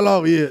don't fell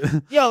off yet.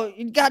 Yo,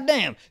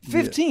 goddamn.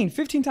 15.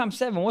 15 times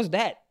 7. What's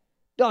that?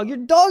 Dog, your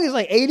dog is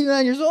like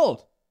 89 years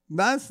old.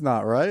 That's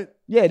not right.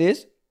 Yeah, it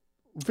is.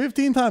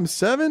 15 times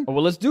 7? Oh,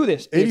 well, let's do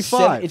this.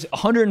 85. It's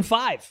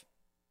 105.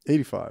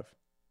 85.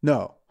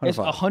 No, It's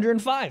 105.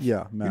 105. Yeah,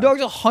 Your math.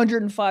 dog's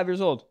 105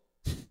 years old.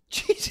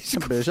 Jesus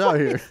That Christ. bitch out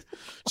here.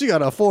 She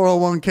got a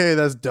 401k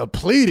that's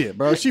depleted,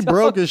 bro. She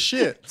broke as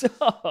shit.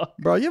 Dog.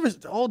 Bro, you ever,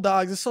 old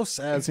dogs, it's so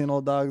sad seeing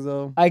old dogs,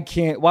 though. I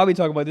can't. Why are we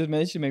talking about this, man?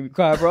 This should make me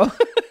cry, bro.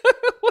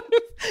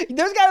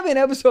 There's got to be an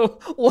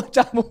episode one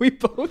time where we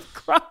both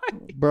cry.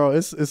 Bro,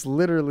 it's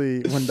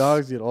literally, when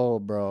dogs get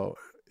old, bro,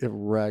 it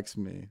wrecks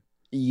me.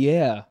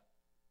 Yeah.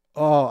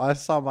 Oh, I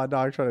saw my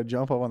dog try to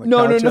jump up on the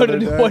No. couch the other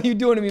day. What are you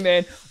doing to me,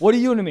 man? What are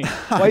you doing to me?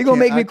 Why are you I going to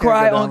make can't- me I can't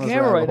cry go down on this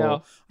camera right rabbit hole.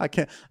 now? I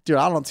can't. Dude,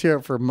 I don't tear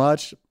up for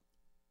much.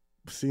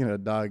 Seeing a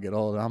dog get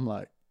older, I'm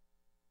like,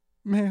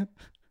 man,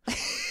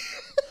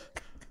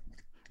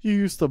 you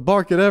used to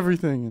bark at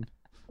everything and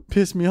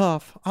piss me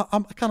off. I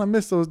kind of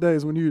miss those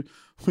days when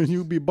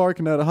you be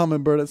barking at a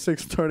hummingbird at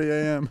 6:30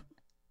 a.m.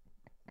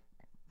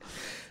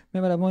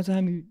 Remember that one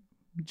time you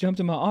jumped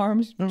in my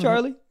arms, Remember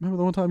Charlie? Remember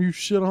the one time you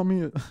shit on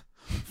me at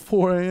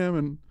 4 a.m.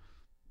 and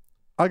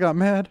I got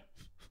mad?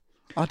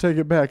 I take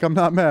it back. I'm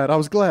not mad. I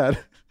was glad.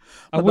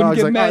 I My wouldn't dog's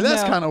get like, mad "All right,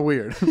 that's now." kind of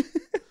weird.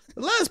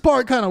 The last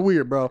part kind of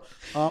weird, bro.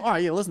 All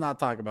right, yeah, let's not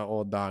talk about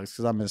old dogs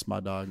because I miss my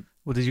dog.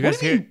 Well, did you guys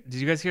hear? Did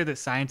you guys hear that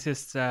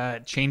scientists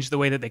changed the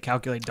way that they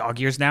calculate dog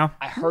years now?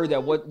 I heard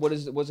that.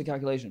 What's the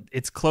calculation?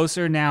 It's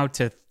closer now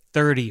to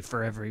 30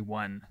 for every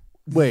one.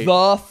 Wait.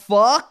 The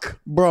fuck?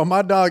 Bro,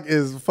 my dog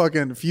is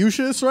fucking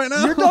fuchsias right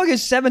now. Your dog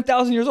is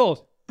 7,000 years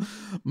old.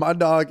 My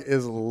dog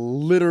is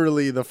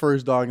literally the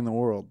first dog in the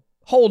world.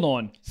 Hold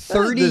on.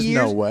 30 There's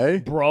years? no way.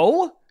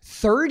 Bro,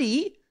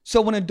 30?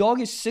 So when a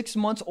dog is 6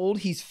 months old,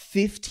 he's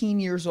 15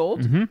 years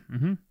old?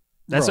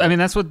 That's Bro. I mean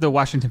that's what the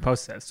Washington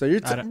Post says. So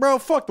you're bro,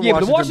 fuck the Yeah, Washington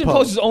but the Washington Post.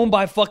 Post is owned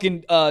by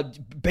fucking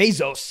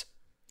Bezos.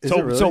 Is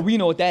it really? So we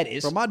know what that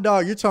is. Bro, my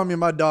dog, you're telling me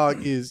my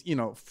dog is,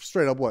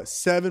 straight up what,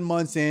 7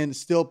 months in,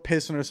 still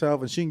pissing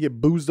herself, and she can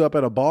get boozed up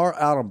at a bar?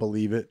 I don't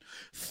believe it.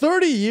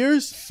 30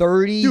 years?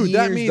 30 Dude, years,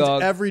 that means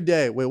dog. every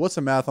day. Wait, what's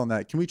the math on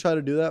that? Can we try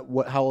to do that?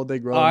 How old they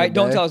grow? All in a right,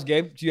 don't day? tell us,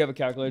 Gabe. Do you have a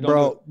calculator? Don't do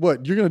it. Bro,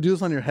 what? You're going to do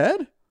this on your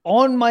head?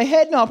 On my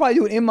head? No, I'll probably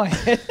do it in my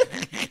head.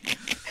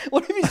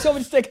 What if you told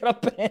me to take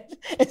out a pen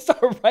and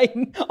start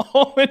writing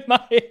all in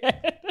my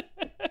head?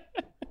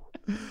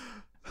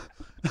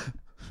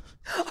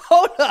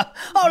 Hold up,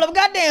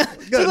 goddamn.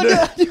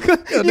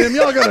 Goddamn,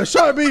 y'all got a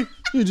Sharpie?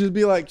 You just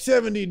be like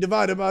 70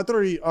 divided by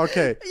 3.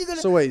 Okay.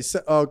 So wait,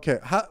 okay.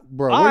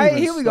 Bro, All where right,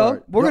 even here we go.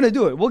 start? We're going to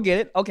do it. We'll get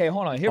it. Okay,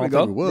 hold on. Here we I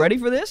go. think we will. Ready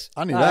for this?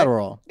 I need All that right.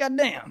 raw.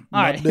 Goddamn. My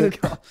All right, here we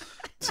dick. go.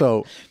 So,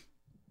 All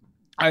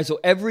right, so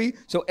every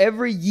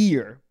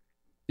year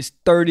is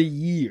 30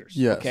 years.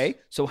 Yes. Okay.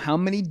 So how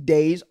many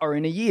days are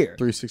in a year?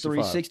 365.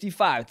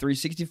 365.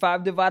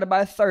 365 divided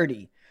by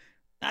 30.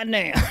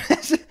 Goddamn.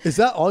 is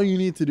that all you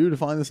need to do to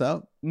find this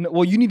out? No,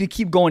 well, you need to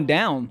keep going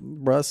down.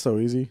 Bro, that's so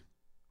easy.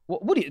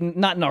 What do you,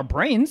 not in our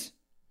brains.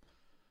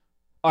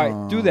 All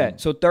right, do that.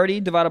 So 30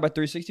 divided by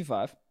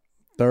 365.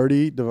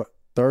 30 So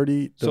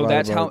divided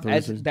that's by how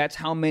 360. that's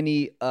how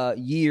many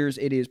years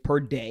it is per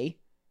day.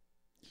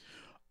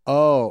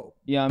 Oh,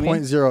 Yeah, you know what I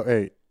mean?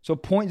 0.08. So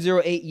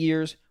 0.08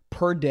 years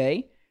per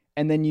day,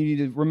 and then you need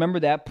to remember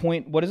that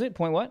point. What is it?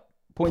 Point what?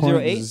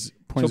 0.08. So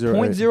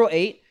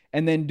 0.08,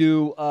 and then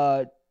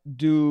so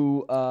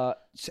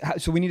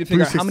we need to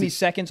figure out how many 360.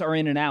 seconds are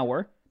in an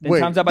hour. Then Wait,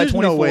 times that by there's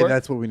 24. no way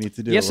that's what we need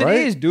to do. Yes, right?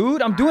 it is,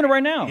 dude. I'm doing it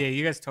right now. Yeah,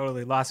 you guys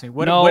totally lost me.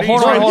 What, No, what are you hold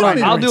on, trying to hold do on.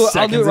 right I'll now? do it. I'll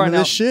Seconds do it right into now.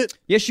 this shit.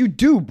 Yes, you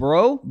do,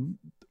 bro.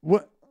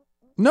 What?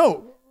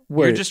 No.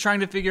 Wait. You're just trying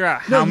to figure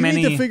out no, how you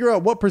many. need to figure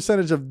out what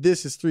percentage of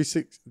this is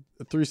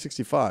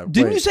 365.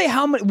 Didn't Wait. you say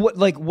how many?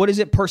 What is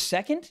it per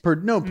second? per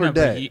No,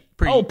 day?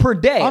 Oh, per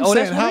day. I'm Oh,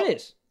 that's saying what it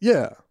is.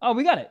 Yeah. Oh,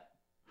 we got it.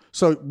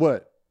 So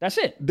what? That's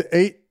it. The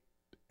eight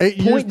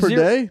years per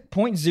day?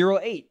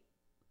 0.08.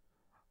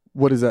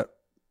 What is that?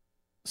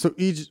 So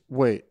each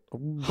bro.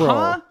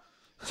 Huh?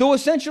 So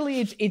essentially,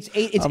 it's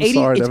I'm 80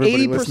 sorry to it's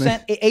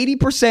everybody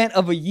 80%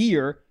 of a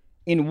year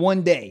in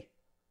one day.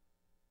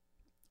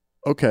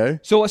 Okay.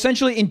 So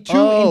essentially, in two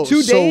Oh,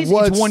 so days,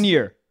 what's- it's 1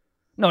 year.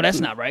 No, that's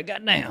not right.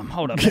 Goddamn.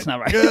 Hold up. That's not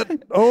right.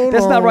 Hold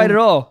That's not on. right at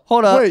all.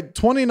 Hold up. Wait,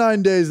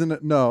 29 days in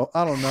it. No,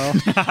 I don't know.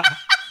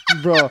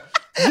 Bro.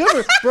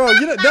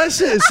 That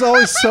shit is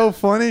always so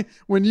funny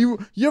when you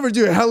ever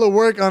do hella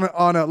work on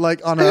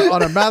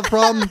a math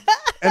problem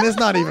and it's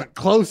not even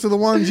close to the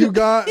ones you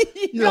got.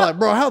 You're like,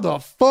 bro, how the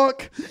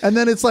fuck? And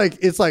then it's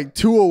like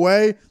 2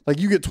 away. Like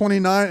you get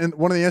 29 and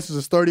one of the answers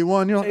is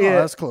 31. You're like, oh, Yeah.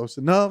 that's close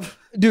enough.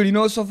 Dude, you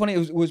know what's so funny?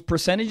 It was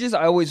percentages.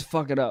 I always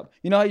fuck it up.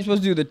 You know how you're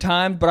supposed to do the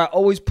time, but I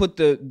always put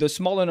the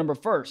smaller number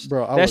first.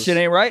 Bro, I that was shit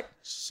ain't right.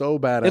 So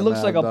bad at It looks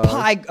math, like a dog.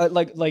 pie,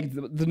 like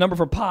the number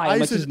for pie. I I'm like,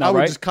 used this is to, I not would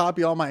right. just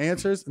copy all my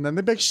answers, and then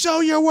they'd be like,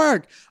 "Show your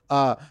work,"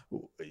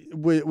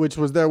 which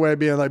was their way of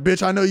being like,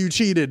 "Bitch, I know you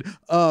cheated."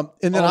 And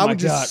then Oh I my would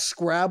just God.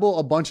 scrabble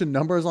a bunch of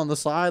numbers on the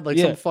side, like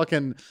Yeah. some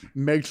fucking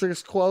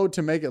Matrix code,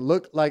 to make it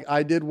look like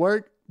I did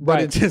work, but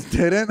Right. it just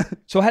didn't.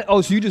 So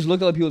so you just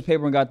looked at other people's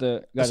paper and got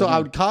the. So I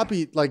would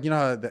copy, like,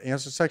 how the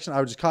answer section, I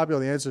would just copy all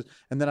the answers,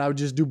 and then I would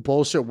just do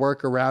bullshit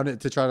work around it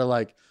to try to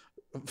like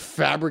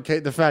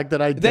fabricate the fact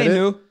that I did They it.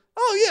 knew.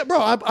 Oh yeah, bro.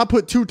 I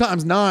put 2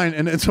 times 9,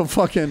 and it's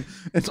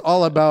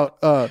all about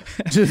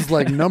just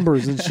like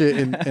numbers and shit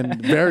and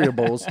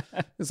variables.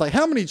 It's like,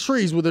 how many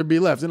trees would there be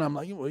left? And I'm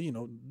like,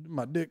 well,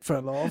 my dick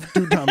fell off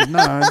 2 times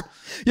 9.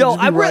 Yo,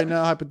 I right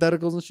now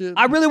hypotheticals and shit.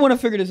 I really want to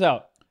figure this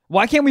out.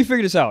 Why can't we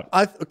figure this out?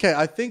 I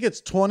think it's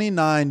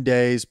 29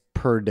 days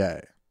per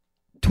day.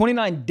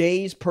 29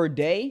 days per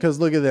day. Because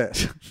look at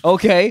this.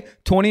 Okay,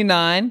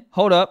 29.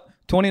 Hold up.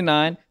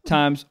 29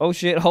 times, oh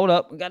shit, hold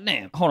up.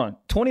 Goddamn. Hold on.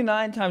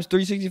 29 times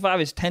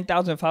 365 is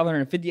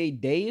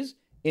 10,558 days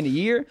in a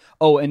year.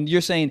 Oh, and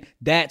you're saying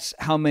that's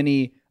how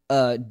many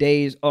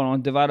days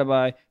divided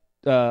by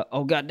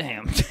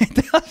goddamn.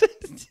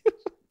 10,000.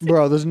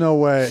 Bro, there's no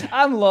way.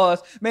 I'm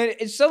lost. Man,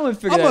 if someone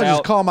figure I'm that gonna just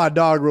out. call my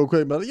dog real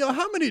quick, but yo,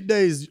 how many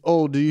days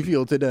old do you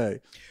feel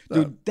today?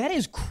 Dude, that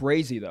is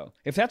crazy though.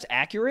 If that's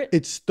accurate.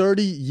 It's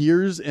 30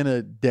 years in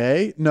a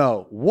day?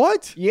 No.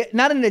 What? Yeah,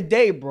 not in a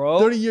day, bro.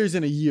 30 years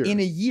in a year. In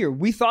a year.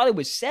 We thought it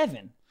was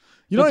 7.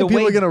 You know But how the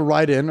people way- are going to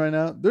write in right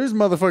now? There's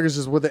motherfuckers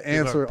just with the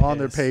answer are on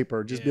their pissed.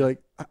 paper. Just be like,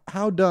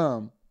 how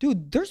dumb?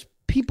 Dude, there's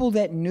people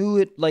that knew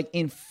it like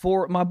in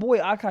 4. My boy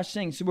Akash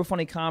Singh, super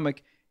funny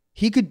comic.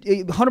 He could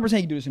 100%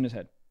 he could do this in his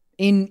head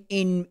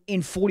in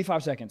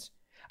 45 seconds.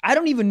 I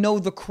don't even know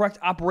the correct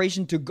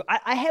operation to go.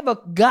 I have a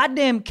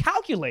goddamn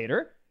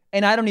calculator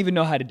and I don't even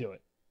know how to do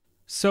it.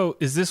 So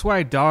is this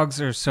why dogs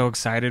are so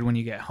excited when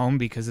you get home?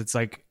 Because it's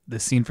like the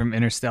scene from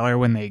Interstellar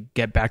when they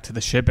get back to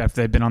the ship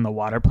after they've been on the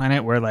water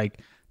planet, where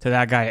like to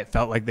that guy it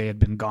felt like they had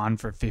been gone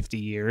for 50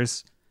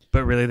 years,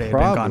 but really they had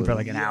been gone for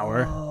like an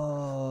hour.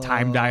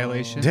 Time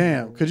dilation.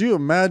 Damn, could you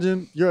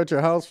imagine you're at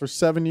your house for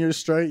 7 years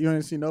straight, you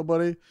ain't see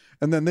nobody,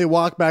 and then they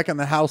walk back in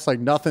the house like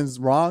nothing's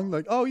wrong?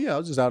 Like, oh yeah, I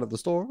was just out of the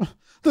store.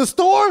 The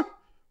store?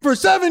 For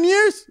 7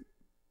 years?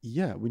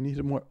 Yeah, we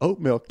needed more oat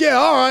milk. Yeah,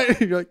 all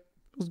right. You're like,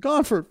 I was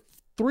gone for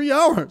 3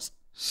 hours.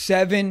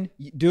 7,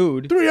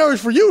 dude. 3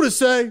 hours for you to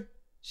say.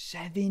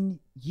 7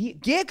 years.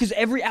 Yeah, because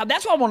every hour.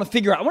 That's what I want to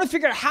figure out. I want to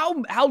figure out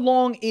how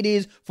long it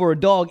is for a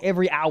dog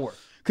every hour.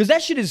 Because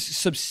that shit is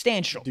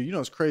substantial. Dude, you know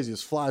what's crazy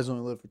is flies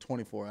only live for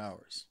 24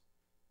 hours.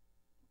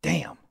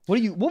 Damn.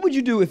 What would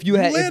you do if you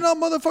had... Land on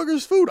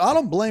motherfuckers' food. I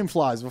don't blame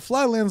flies. If a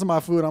fly lands on my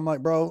food, I'm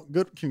like, bro,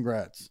 good,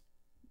 congrats.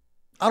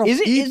 I don't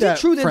eat that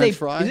French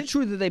fry. Is it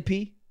true that they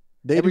pee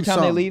They every do time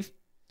something. they leave?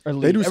 Or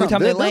leave? They do every something. time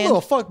they They're land?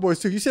 little fuckboys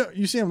too.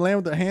 You see them land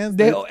with their hands?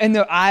 And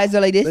their eyes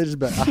are like this? They just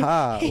be like,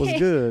 aha, what's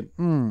good?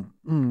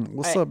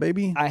 What's up,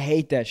 baby? I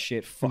hate that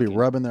shit. They'll be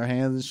rubbing their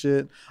hands and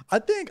shit. I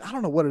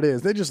don't know what it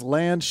is. They just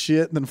land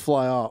shit and then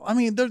fly off. I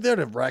mean, they're there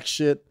to wreck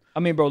shit. I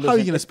mean, bro, listen, how are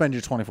you going to spend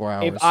your 24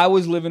 hours? If I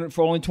was living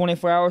for only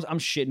 24 hours, I'm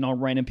shitting on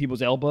random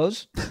people's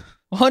elbows.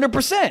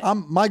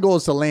 100%. My goal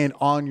is to land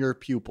on your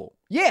pupil.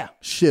 Yeah.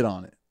 Shit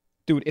on it.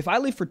 Dude, if I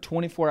live for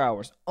 24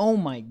 hours, oh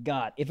my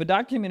God. If a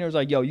documentary was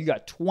like, yo, you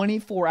got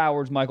 24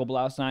 hours, Michael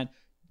Blaustein,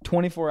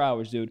 24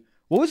 hours, dude.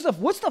 What's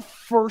the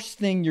first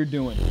thing you're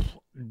doing?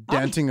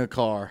 Denting a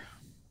car.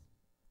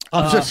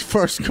 I'm just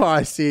first car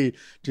I see,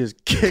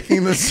 just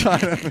kicking the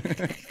side of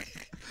it.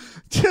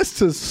 Just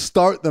to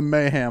start the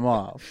mayhem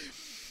off.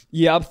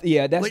 Yeah,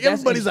 that's like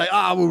everybody's like,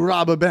 we'll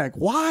rob a bank.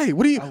 Why?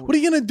 What are you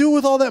gonna do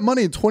with all that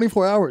money in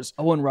 24 hours?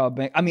 I wouldn't rob a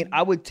bank. I mean,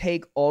 I would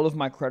take all of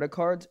my credit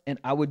cards and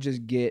I would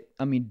just get.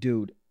 I mean,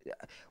 dude,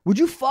 would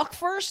you fuck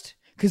first?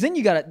 Because then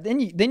you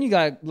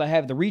gotta like,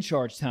 have the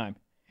recharge time.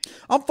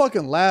 I'm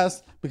fucking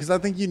last because I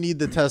think you need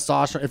the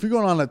testosterone. If you're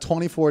going on a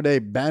 24-day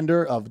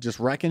bender of just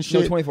wrecking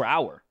shit, 24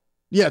 hour.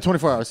 Yeah,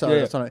 24 hours. Sorry,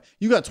 Yeah.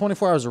 You got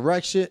 24 hours of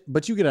wreck shit,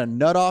 but you get a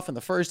nut off in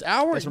the first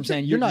hour. That's what I'm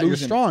saying. You're not losing.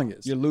 your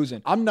strongest. You're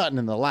losing. I'm nutting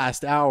in the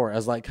last hour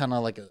as like kind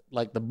of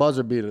like the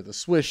buzzer beater, the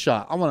Swiss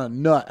shot. I want to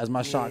nut as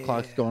my shot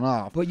clock's going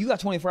off. But you got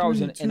 24 hours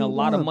 3, and a 2,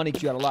 lot of 1. money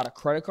because you got a lot of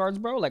credit cards,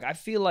 bro. Like I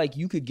feel like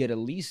you could get at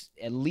least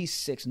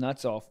 6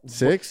 nuts off.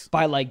 6?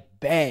 By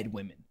like bad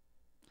women.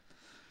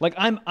 Like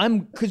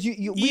we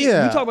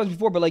Yeah. talked about this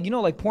before, but like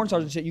like porn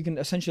stars and shit, you can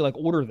essentially like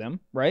order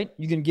them, right?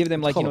 You can give them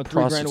like called a $3,000 or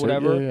prostitute.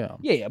 whatever.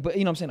 Yeah. But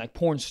you know what I'm saying, like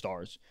porn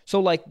stars. So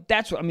like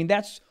that's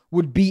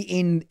would be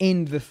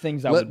in the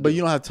things I would. But do.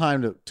 you don't have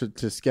time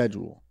to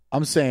schedule.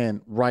 I'm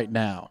saying right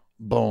now,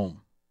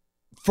 boom.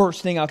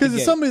 First thing out the Because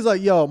if gate. somebody's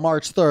like, yo,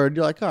 March 3rd,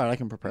 you're like, all right, I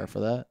can prepare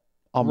for that.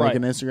 I'll Right. make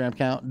an Instagram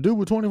account. Do it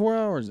with 24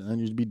 hours, and then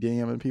you just be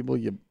DMing people.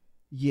 You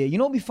Yeah, you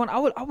know what'd be fun? I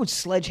would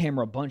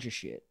sledgehammer a bunch of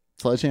shit.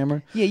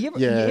 sledgehammer. Yeah, you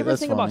ever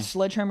that's think about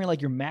funny. sledgehammering like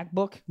your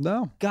MacBook?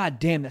 No. God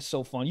damn, that's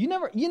so fun. You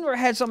never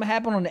had something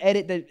happen on the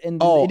edit that it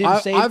Oh,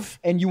 didn't save, I've-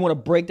 and you want to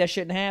break that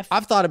shit in half?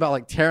 I've thought about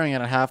like tearing it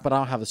in half, but I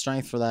don't have the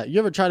strength for that. You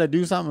ever try to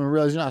do something and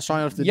realize you're not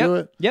strong enough to do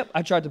it? Yep.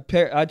 I tried to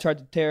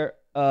tear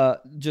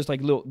just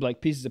like little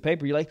like pieces of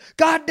paper. You're like,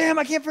 God damn,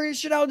 I can't figure this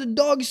shit out. The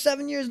dog is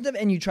 7 years,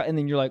 and you try, and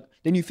then you're like,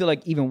 then you feel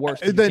like even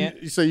worse. 'cause And you then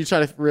can't. so you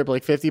try to rip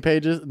like 50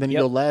 pages, and then you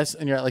Yep. go less,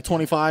 and you're at like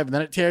 25, and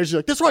then it tears. You're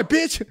like, "That's right,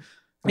 bitch."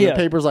 And Yeah. the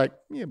paper's like,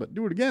 "Yeah, but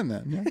do it again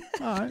then."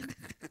 Yeah. All right.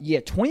 Yeah,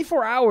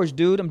 24 hours,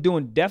 dude. I'm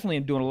definitely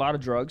doing a lot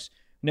of drugs.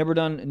 Never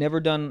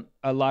done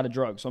a lot of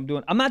drugs. So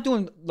I'm not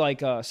doing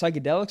like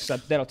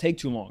psychedelics. That'll take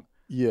too long.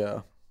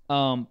 Yeah.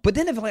 But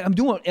then if like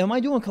am I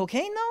doing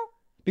cocaine though?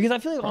 Because I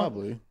feel like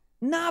Probably.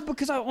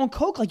 because on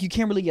coke like you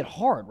can't really get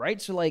hard,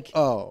 right? So like,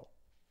 Oh,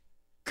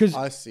 because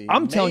I see.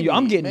 I'm telling you,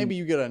 I'm getting Maybe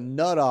you get a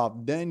nut off,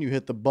 then you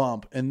hit the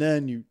bump, and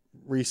then you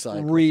recycle.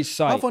 How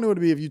recycle. funny would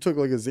it be if you took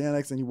like a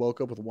Xanax and you woke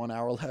up with 1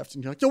 hour left,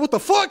 and you're like, "Yo, what the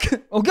fuck?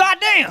 Oh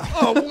goddamn!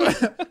 Oh,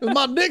 is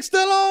my dick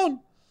still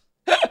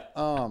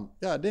on?"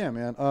 God damn,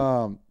 man.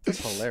 That's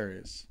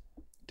hilarious.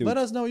 Dude. Let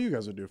us know what you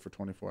guys would do for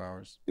 24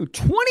 hours. Dude,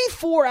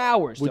 24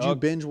 hours. Would you dog.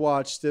 binge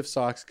watch Stiff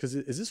Socks? Because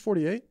is this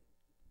 48?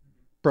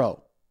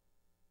 Bro.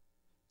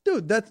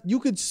 Dude, that you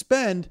could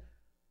spend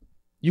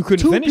You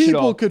couldn't 2 finish it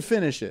all. people could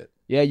finish it.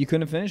 Yeah, you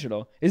couldn't finish it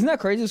all. Isn't that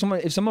crazy?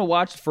 If someone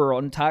watched for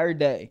an entire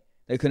day,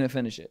 they couldn't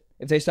finish it.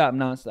 If they stopped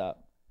nonstop,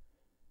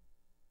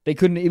 they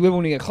couldn't. It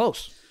wouldn't get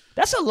close.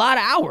 That's a lot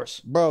of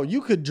hours. Bro,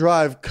 you could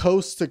drive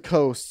coast to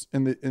coast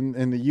in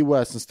the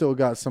US and still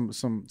got some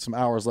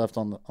hours left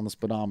on the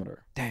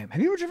speedometer. Damn.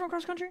 Have you ever driven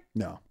cross country?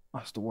 No. Oh,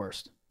 it's the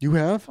worst. You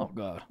have? Oh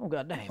god. Oh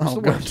god damn. It's Oh,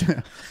 the worst.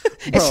 goddamn.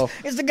 Bro,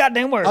 It's the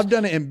goddamn worst. I've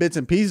done it in bits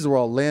and pieces where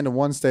I'll land in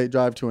one state,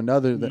 drive to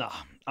another. Nah,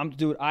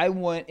 dude. I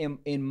went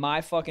in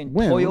my fucking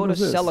When Toyota was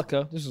this?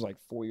 Celica. This was like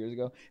 4 years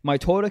ago. My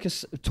Toyota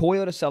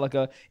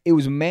Celica. It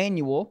was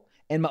manual,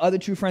 and my other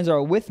 2 friends that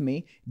are with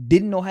me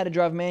didn't know how to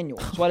drive manual,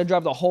 so I had to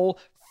drive the whole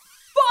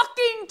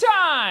fucking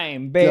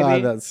time, baby.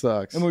 God, that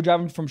sucks. And we were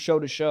driving from show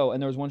to show,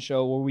 and there was one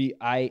show where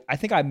I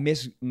think I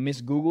miss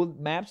Google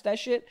Maps that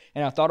shit,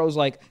 and I thought it was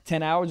like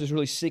 10 hours. It was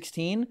really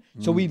 16.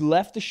 So we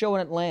left the show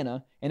in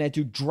Atlanta and had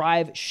to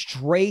drive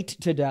straight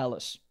to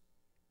Dallas.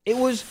 It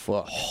was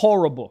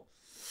horrible.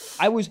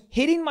 I was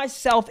hitting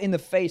myself in the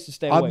face to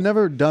stay away. I've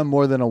never done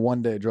more than a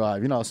 1-day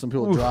drive. You know, some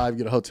people drive,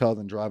 get a hotel,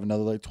 then drive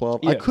another like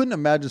 12. Yeah. I couldn't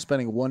imagine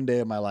spending 1 day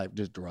of my life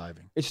just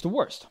driving. It's the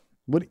worst.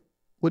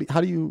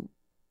 How do you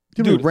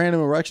know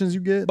random erections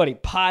you get? Buddy,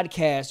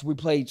 podcasts, we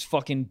played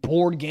fucking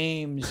board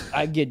games.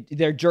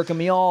 They're jerking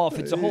me off.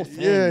 It's a whole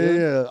thing.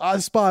 Yeah. I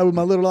spy with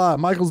my little eye.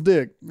 Michael's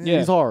dick. Man,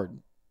 he's hard.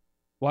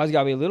 Why's it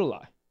gotta be a little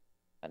eye?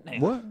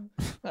 Goddamn. What?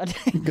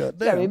 Goddamn.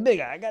 Goddamn. Gotta be a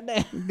big eye.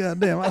 Goddamn.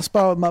 Goddamn, I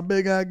spy with my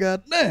big eye.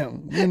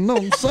 Goddamn. You know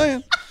what I'm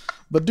saying?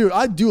 But dude,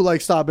 I do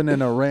like stopping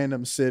in a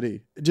random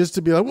city just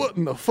to be like, what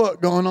in the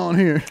fuck going on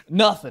here?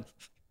 Nothing.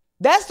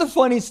 That's the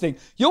funniest thing.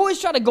 You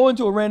always try to go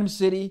into a random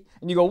city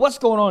and you go, what's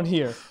going on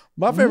here?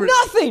 My favorite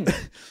Nothing.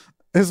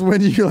 is when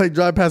you like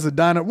drive past a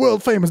diner,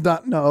 world famous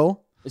diner.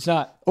 No. It's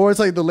not. Or it's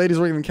like the ladies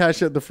working the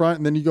cashier at the front,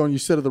 and then you go and you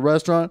sit at the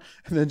restaurant,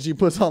 and then she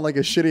puts on like a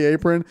shitty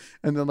apron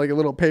and then like a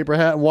little paper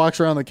hat and walks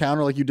around the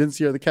counter like you didn't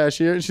see her at the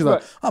cashier. And she's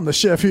like, I'm the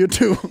chef here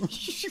too.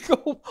 You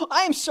go,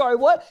 I am sorry,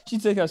 what? She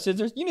takes out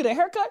scissors. You need a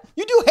haircut?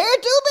 You do hair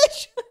too,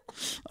 bitch?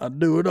 I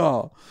do it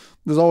all.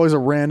 There's always a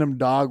random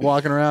dog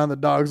walking around. The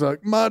dog's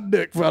like, my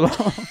dick fell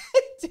off.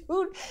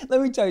 Dude,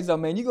 let me tell you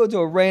something, man. You go to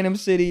a random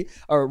city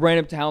or a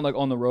random town like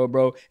on the road,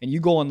 bro, and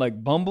you go on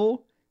like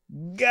Bumble.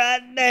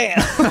 God damn.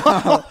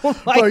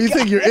 Oh, bro, you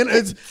think your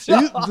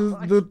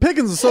the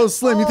pickings are so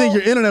slim, you think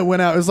your internet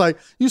went out. It's like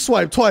you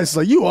swipe twice. It's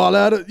like you all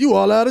out of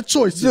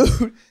choices.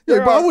 Dude, yeah,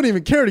 bro, I wouldn't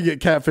even care to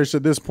get catfish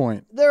at this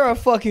point. There are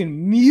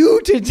fucking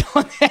mutants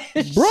on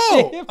that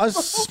bro, shit,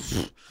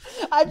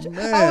 I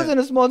was in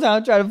a small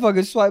town trying to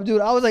fucking swipe,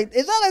 dude. I was like,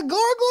 is that a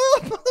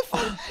gargoyle?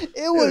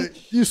 It was.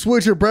 You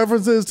switch your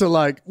preferences to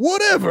like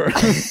whatever.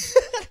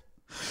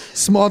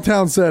 Small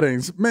town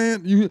settings,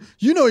 man. You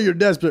know you're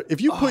desperate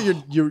if you put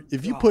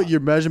put your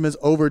measurements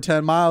over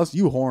 10 miles.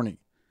 You horny.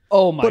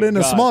 Oh my! But in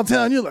God. a small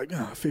town, you're like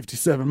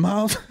 57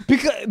 miles. Well,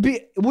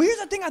 here's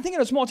the thing. I think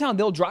in a small town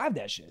they'll drive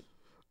that shit,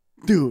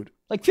 dude.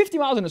 Like 50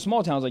 miles in a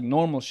small town is like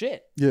normal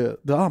shit. Yeah,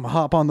 I'm gonna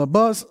hop on the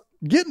bus.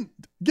 Getting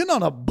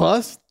on a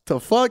bus to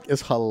fuck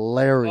is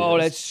hilarious. Oh,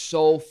 that's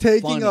so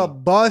Taking funny. a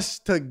bus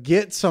to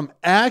get some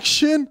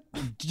action.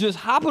 Just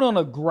hopping on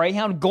a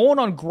Greyhound, going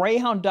on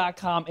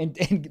Greyhound.com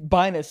and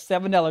buying a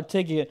 $7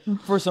 ticket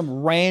for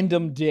some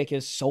random dick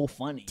is so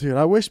funny. Dude,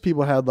 I wish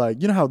people had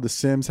like, you know how the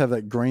Sims have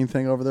that green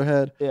thing over their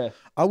head? Yeah.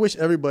 I wish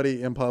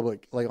everybody in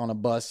public, like on a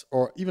bus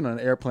or even on an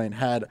airplane,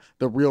 had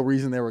the real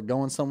reason they were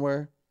going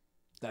somewhere.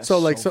 That's so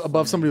like so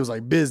above somebody was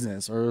like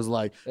business or it was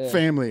like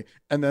family,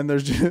 and then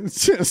there's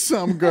just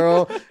some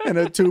girl in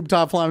a tube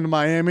top flying to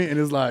Miami and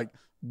is like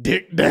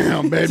dick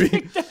down,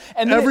 baby.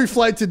 And every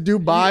flight to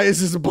Dubai is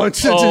just a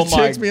bunch of just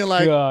chicks being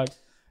like, God.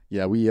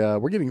 yeah,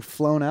 we're getting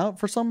flown out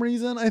for some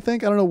reason. I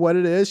think I don't know what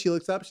it is. She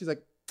looks up, she's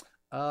like,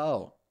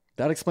 oh,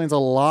 that explains a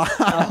lot.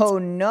 Oh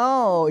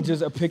no! It's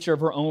just a picture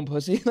of her own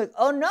pussy. Like,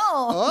 oh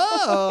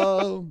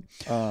no!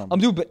 Oh,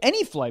 dude, but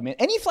any flight, man,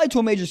 any flight to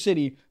a major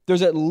city,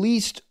 there's at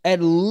least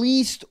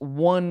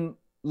one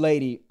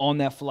lady on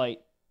that flight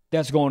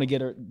that's going to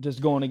get her dick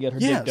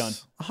done.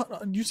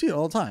 You see it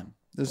all the time.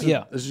 It's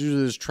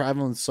usually just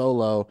traveling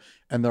solo,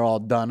 and they're all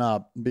done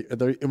up.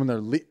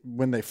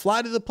 When they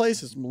fly to the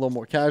place, it's a little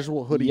more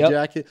casual, hoodie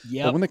jacket.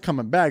 Yep. But when they're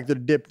coming back, they're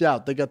dipped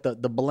out. They got the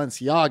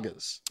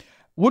Balenciagas.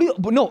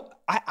 But no,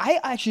 I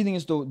actually think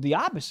it's the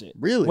opposite.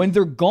 Really? When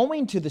they're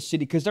going to the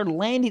city, because they're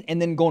landing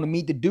and then going to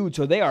meet the dude,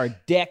 so they are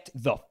decked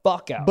the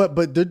fuck out.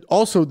 But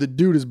also the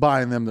dude is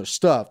buying them their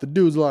stuff. The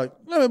dude's like,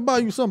 let me buy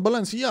you some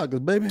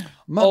Balenciagas, baby. Okay.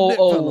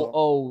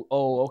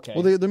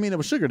 Well, they mean it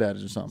was sugar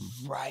daddies or something.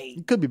 Right.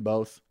 It could be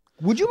both.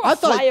 Would you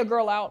fly a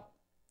girl out?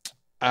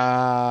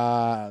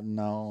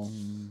 No.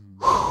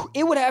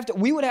 We would have to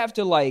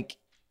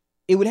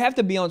it would have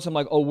to be on some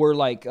like, oh, we're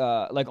like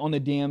on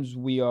the DMs,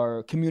 we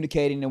are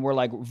communicating and we're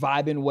like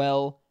vibing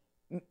well.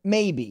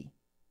 Maybe.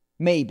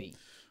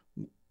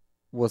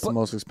 What's the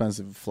most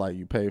expensive flight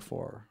you pay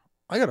for?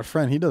 I got a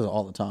friend, he does it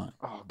all the time.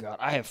 Oh God,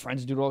 I have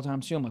friends do it all the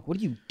time too. I'm like, what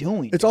are you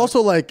doing? It's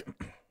also like,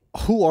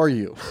 who are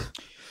you?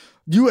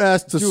 You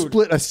asked to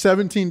split a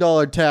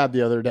 $17 tab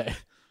the other day.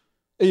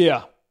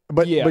 Yeah.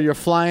 But you're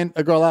flying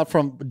a girl out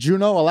from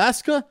Juneau,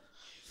 Alaska?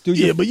 Dude,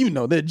 yeah, but you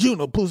know that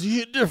Juneau pussy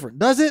hit different,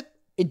 does it?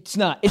 It's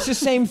not. It's the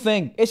same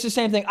thing.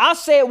 I'll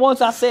say it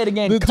once, I'll say it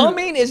again.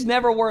 Coming is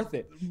never worth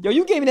it. Yo,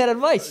 you gave me that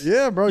advice.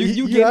 Yeah, bro.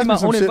 You gave me my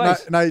own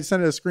advice. And I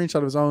sent a screenshot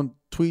of his own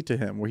tweet to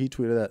him where he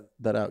tweeted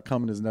that out.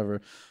 Coming is never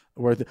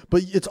worth it.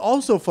 But it's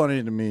also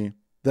funny to me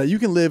that you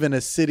can live in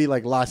a city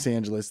like Los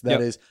Angeles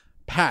that is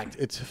packed.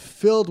 It's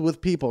filled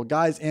with people,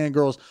 guys and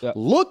girls,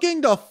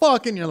 looking to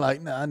fuck, and you're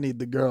like, nah, I need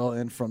the girl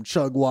in from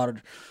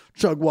Chugwater,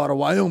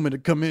 Wyoming to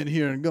come in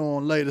here and go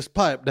and lay this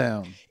pipe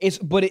down.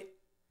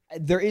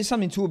 There is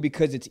something to it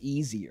because it's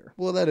easier.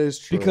 Well, that is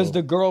true. Because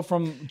the girl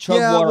from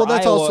Chugwater,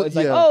 Iowa, is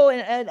like, oh,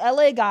 an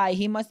LA guy,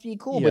 he must be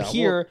cool. But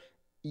here,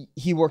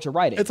 he works at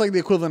Rite Aid. It's like the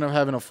equivalent of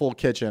having a full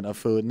kitchen of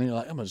food, and then you're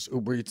like, I'm gonna just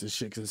Uber Eats this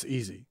shit because it's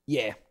easy.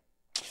 Yeah.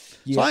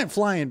 So I ain't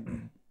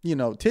flying,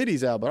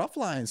 titties out, but I'm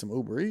flying some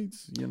Uber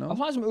Eats. I'm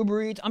flying some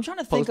Uber Eats. I'm trying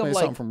to think of like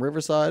something from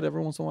Riverside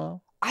every once in a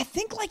while. I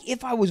think like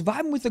if I was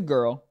vibing with a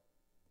girl,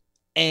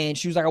 and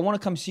she was like, I want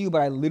to come see you,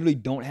 but I literally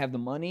don't have the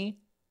money,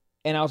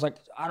 and I was like,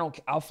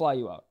 I'll fly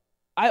you out.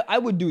 I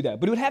would do that,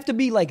 but it would have to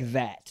be like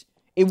that.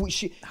 It would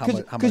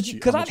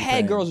because I've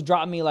had girls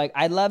drop me like,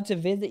 I'd love to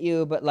visit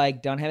you, but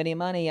like don't have any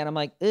money, and I'm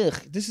like, ugh,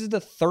 this is the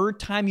third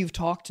time you've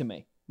talked to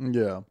me.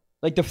 Yeah,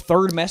 like the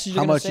third message.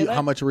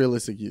 How much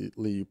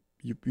realistically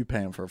you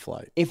paying for a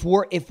flight? If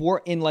we're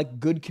in like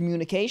good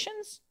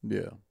communications,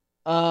 yeah,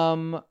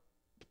 $300.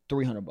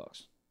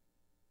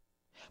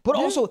 But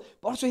also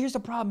here's the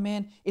problem,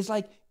 man. It's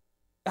like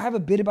I have a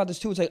bit about this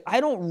too. It's like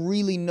I don't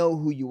really know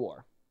who you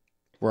are,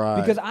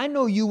 right? Because I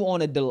know you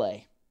on a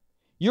delay.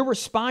 You're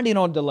responding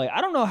on delay. I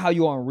don't know how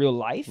you are in real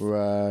life.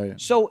 Right.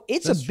 So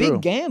it's a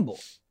big gamble.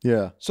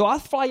 Yeah. So I'll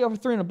fly you over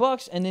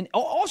 $300 and then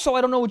also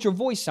I don't know what your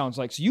voice sounds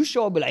like. So you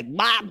show up be like,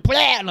 blah,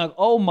 blah, and like,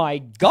 oh my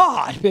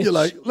God, bitch. You're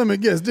like, let me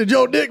guess, did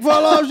your dick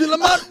fall off? She's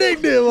like, my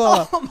dick did fall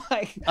off. Oh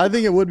my God. I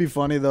think it would be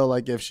funny though,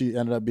 like if she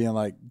ended up being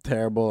like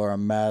terrible or a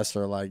mess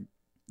or like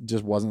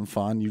just wasn't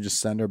fun, you just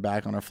send her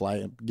back on her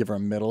flight and give her a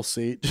middle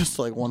seat. Just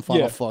like one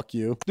final fuck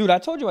you. Dude, I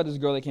told you about this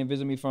girl that came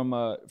visit me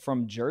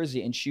from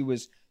Jersey, and she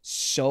was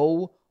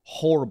so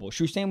horrible.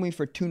 She was staying with me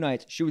for 2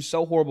 nights. She was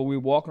so horrible. We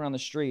were walking around the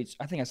streets.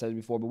 I think I said it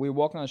before, but we were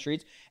walking around the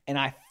streets, and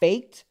I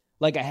faked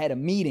like I had a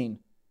meeting,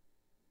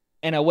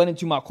 and I went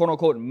into my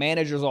quote-unquote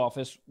manager's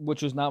office,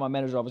 which was not my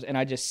manager's office, and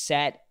I just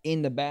sat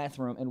in the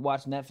bathroom and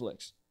watched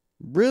Netflix.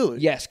 Really?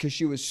 Yes, because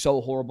she was so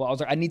horrible. I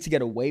was like, I need to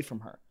get away from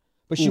her.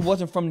 But she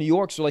wasn't from New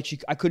York, so like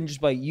I couldn't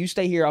just be like, you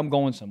stay here, I'm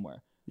going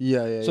somewhere.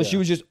 Yeah. So she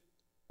was just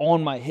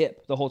on my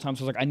hip the whole time.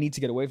 So I was like, I need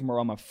to get away from her or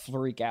I'm going to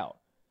freak out.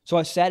 So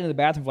I sat in the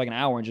bathroom for like an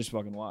hour and just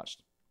fucking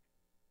watched.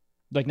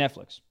 Like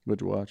Netflix. What'd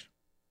you watch?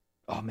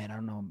 Oh, man, I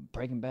don't know.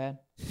 Breaking Bad.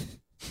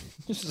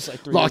 This is like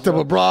 3 Locked years Up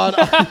ago. Abroad.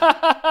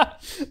 But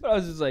I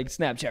was just like,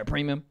 Snapchat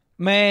Premium.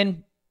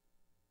 Man,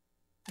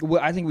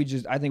 I think we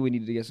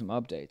need to get some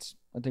updates.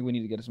 I think we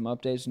need to get some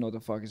updates to know what the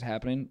fuck is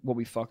happening, what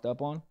we fucked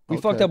up on. We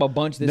fucked up a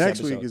bunch this Next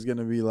episode. week is going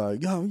to be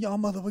like, y'all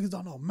motherfuckers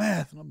don't know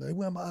math. And I'm like,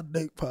 where my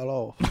dick fell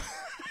off?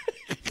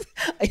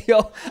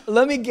 Yo,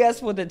 let me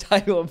guess what the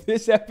title of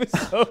this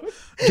episode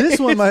This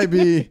one might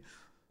be,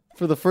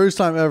 for the first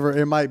time ever,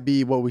 it might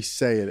be what we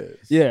say it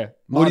is. Yeah.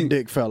 My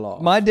dick fell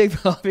off. My dick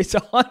fell off. It's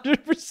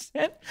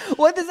 100%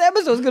 what this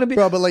episode is going to be.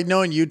 Bro, but like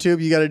knowing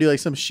YouTube, you got to do like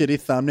some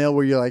shitty thumbnail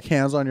where you're like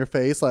hands on your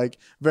face, like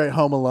very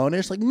Home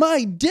Alone-ish. Like,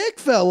 my dick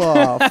fell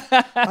off.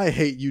 I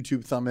hate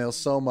YouTube thumbnails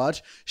so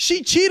much.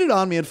 She cheated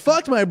on me and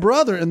fucked my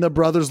brother, and the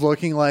brother's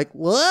looking like,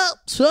 well,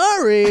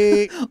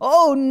 sorry.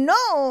 Oh,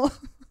 no.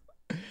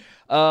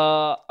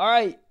 All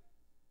right.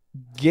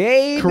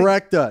 Gabe.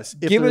 Correct us.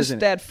 Give us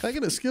that. Can I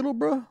get a Skittle,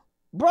 bro?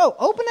 Bro,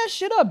 open that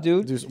shit up,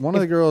 dude. Dude, one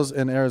of the girls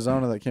in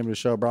Arizona that came to the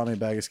show brought me a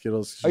bag of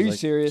Skittles. Are you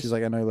serious? She's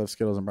like, I know you love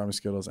Skittles, and brought me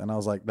Skittles. And I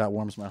was like, that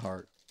warms my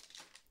heart.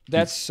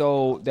 That's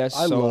so I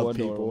adorable, love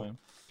people. man.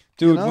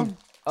 Dude, You know?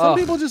 Some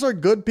people just are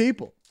good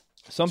people.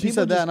 Some She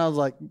people said that, just, and I was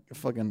like,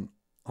 fucking,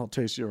 I'll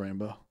taste your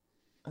rainbow.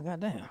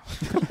 goddamn.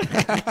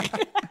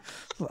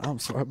 I'm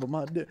sorry, but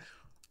my dick.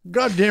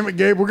 God damn it,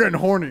 Gabe, we're getting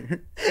horny.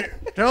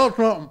 Tell us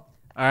something. All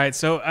right,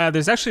 so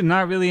there's actually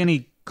not really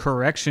any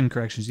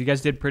corrections. You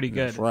guys did pretty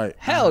good. That's right.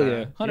 Hell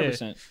yeah,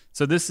 100%. Yeah.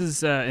 So this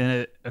is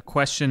a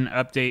question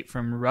update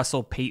from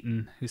Russell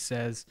Payton, who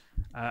says,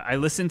 I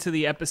listened to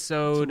the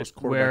episode It's the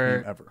most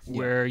quarterback name ever.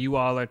 where you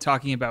all are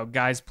talking about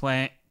guys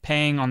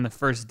paying on the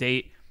first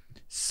date.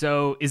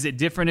 So is it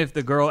different if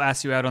the girl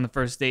asks you out on the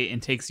first date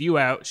and takes you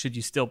out? Should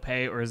you still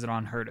pay, or is it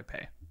on her to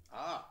pay?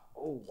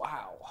 Oh,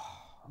 wow.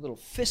 A little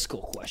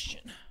fiscal question.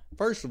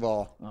 First of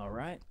all, All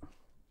right.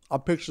 I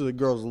picture the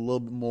girls a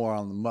little bit more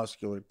on the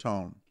muscular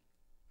tone.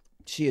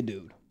 She a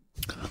dude.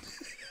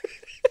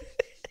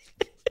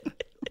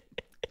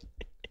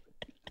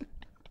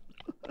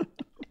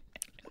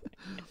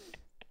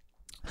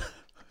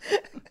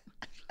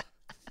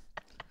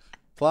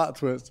 Plot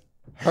twist.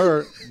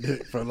 Her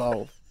dick fell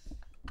off.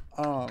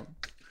 Oh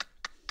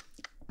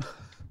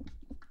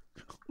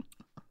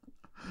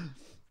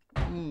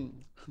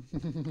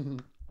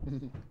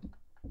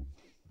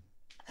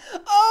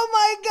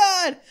my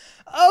God.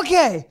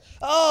 Okay.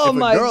 Oh If a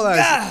my girl God.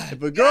 asks-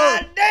 if a girl-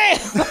 God damn.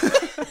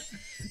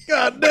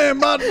 God damn,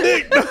 my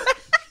dick.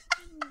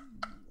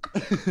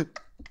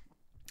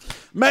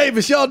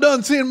 Mavis, y'all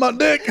done seeing my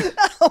dick?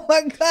 Oh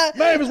my God.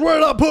 Mavis, where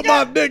did I put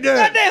my dick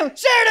at? Goddamn,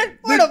 Sheridan.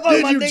 Where the fuck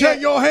Did my you dick check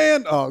at? your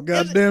hand? Oh,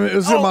 God damn it. It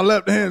was in my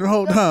left hand the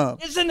whole time.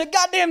 It's in the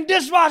goddamn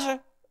dishwasher.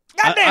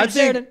 Goddamn, I think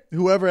Sheridan.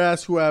 whoever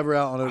asks whoever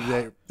out on a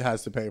date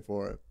has to pay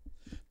for it.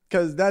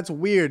 Because that's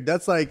weird.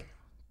 That's like,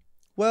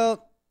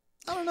 well,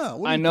 I don't know.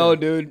 What do I you know,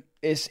 think? dude.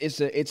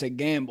 It's a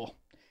gamble.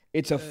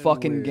 It's a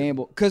fucking weird.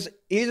 gamble. Because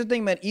here's the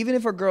thing, man. Even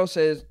if a girl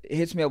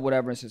hits me up,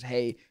 whatever, and says,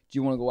 "Hey, do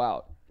you want to go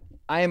out?"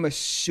 I am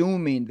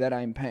assuming that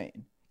I'm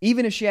paying.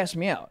 even if she asks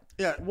me out.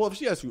 Yeah, well, if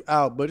she asks you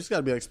out, but it's got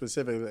to be like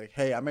specific, like,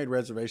 hey, I made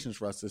reservations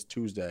for us this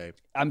Tuesday.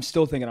 I'm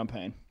still thinking I'm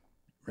paying.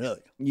 Really?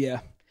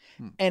 Yeah.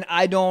 And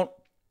I'm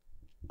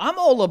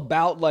all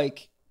about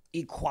like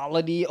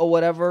equality or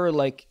whatever.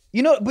 Like,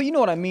 but you know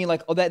what I mean?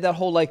 Like, that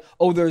whole like,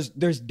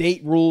 there's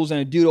date rules and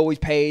a dude always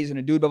pays and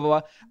a dude blah, blah,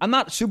 blah. I'm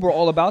not super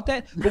all about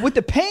that. But with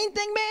the paying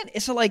thing, man,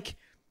 it's like,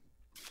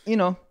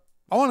 I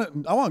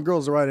want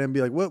girls to write in and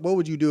be like, what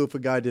would you do if a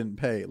guy didn't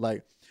pay?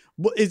 Like,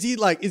 is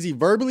he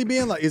verbally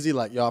being like, is he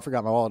like, yo, I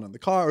forgot my wallet in the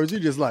car? Or is he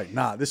just like,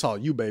 nah, this all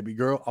you, baby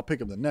girl. I'll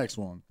pick up the next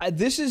one.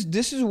 This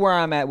is where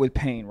I'm at with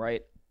paying,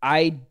 right?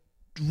 I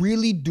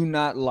really do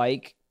not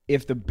like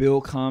if the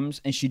bill comes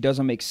and she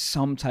doesn't make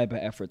some type of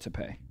effort to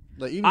pay.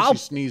 Like, even if she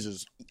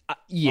sneezes,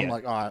 yeah. I'm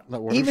like, all right,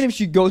 that works. Even if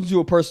she goes to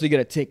a person to get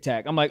a Tic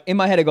Tac, I'm like, in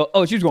my head, I go,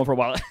 oh, she's going for a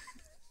wallet.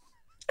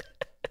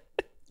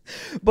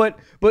 But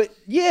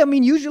yeah, I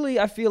mean, usually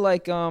I feel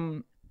like,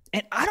 and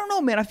I don't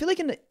know, man. I feel like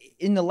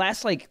in the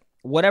last like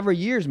whatever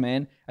years,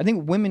 man, I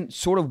think women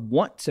sort of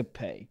want to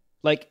pay.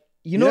 Like,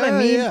 you know what I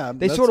mean? Yeah,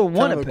 they sort of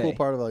want to pay. Cool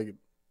part of like,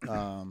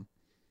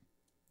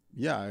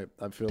 yeah,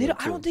 I feel.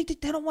 I don't think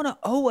they don't want to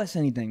owe us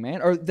anything,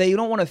 man, or they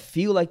don't want to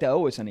feel like they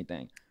owe us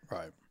anything.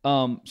 Right.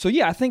 So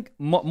yeah, I think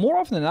more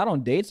often than not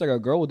on dates, like a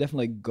girl will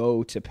definitely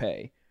go to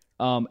pay.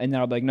 And then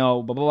I'll be like,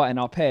 no, blah blah blah, and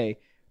I'll pay.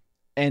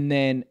 And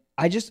then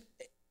how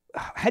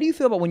do you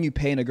feel about when you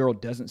pay and a girl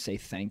doesn't say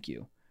thank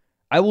you?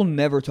 I will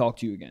never talk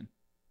to you again.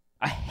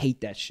 I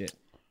hate that shit.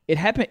 It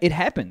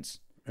happens.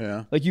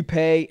 Yeah. Like you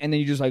pay and then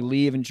you just like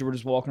leave and we're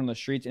just walking on the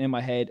streets and in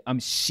my head I'm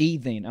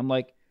seething. I'm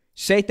like,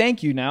 say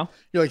thank you now.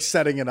 You're like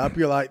setting it up.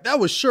 You're like, that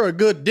was sure a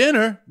good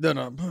dinner. Then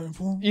I'm paying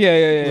for.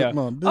 Yeah.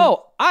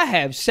 Oh, I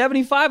have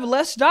 $75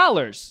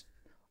 less.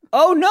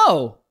 Oh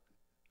no,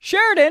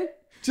 Sheridan.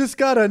 Just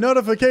got a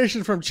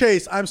notification from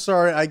Chase. I'm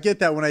sorry, I get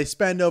that when I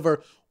spend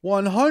over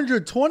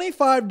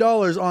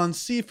 $125 on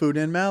seafood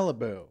in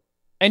Malibu.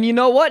 And you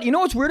know what? You know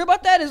what's weird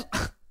about that is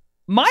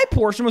my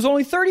portion was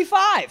only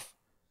 $35.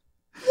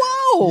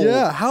 Whoa.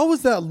 Yeah, how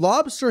was that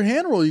lobster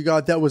hand roll you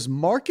got that was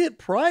market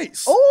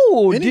price?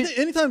 Oh,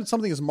 anytime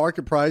something is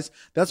market price,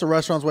 that's a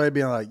restaurant's way of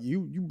being like,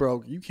 you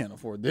broke, you can't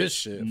afford this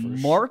shit.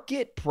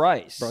 Market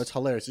price. Bro, it's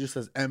hilarious. It just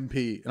says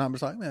MP. And I'm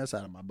just like, man, that's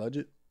out of my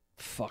budget.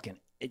 Fucking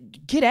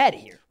get out of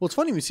here. Well, it's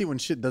funny when you see when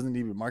shit doesn't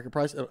even market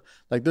price.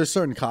 Like there's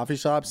certain coffee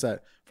shops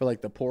that for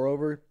like the pour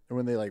over and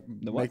when they like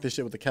make this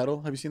shit with the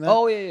kettle. Have you seen that?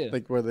 Oh yeah.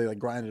 Like where they like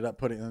grind it up,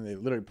 put it, and then they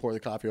literally pour the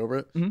coffee over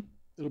it. Mm-hmm.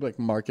 It'll be like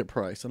market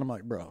price, and I'm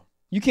like, bro,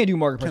 you can't do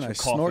market price can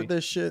for I coffee. snort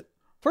this shit?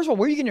 First of all,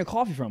 where are you getting your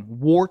coffee from?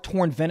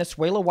 War-torn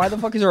Venezuela? Why the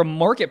fuck is there a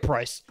market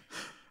price?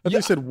 I think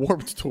they said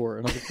Warped Tour,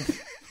 and I was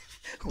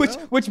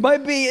like, which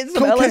might be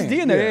some cocaine.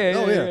 LSD in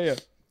there.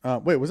 Yeah.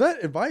 Wait, was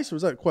that advice or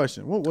was that a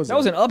question? What was that? That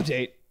was an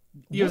update.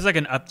 It was like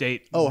an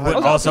update. Oh, but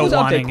it also was an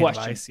update wanting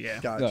question. advice.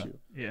 Yeah. Got you.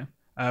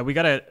 Yeah. We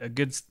got a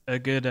good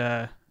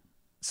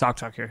sock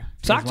talk here.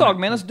 Sock talk,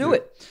 man. Let's do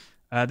it.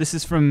 This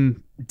is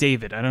from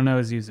David. I don't know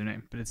his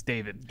username, but it's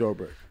David.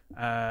 Dobrik.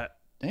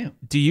 Damn.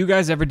 Do you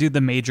guys ever do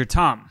the Major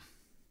Tom?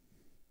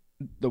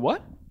 The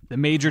what? The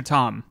Major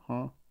Tom.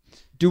 Huh?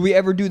 Do we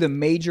ever do the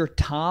Major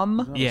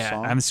Tom? Yeah,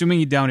 song? I'm assuming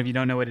you don't if you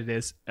don't know what it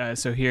is.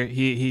 So here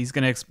he's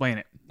going to explain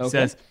it. He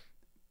says,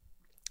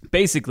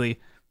 basically,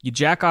 you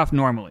jack off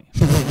normally.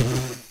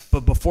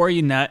 But before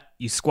you nut,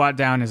 you squat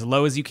down as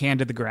low as you can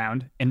to the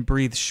ground and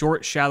breathe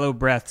short, shallow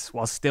breaths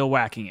while still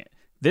whacking it.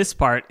 This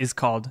part is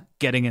called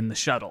getting in the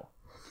shuttle.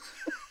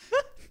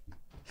 What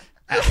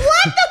the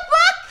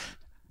fuck?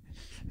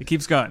 It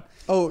keeps going.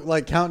 Oh,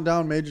 like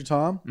Countdown Major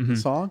Tom, the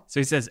song? So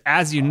he says,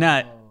 as you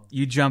nut,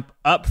 you jump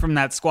up from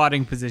that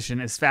squatting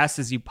position as fast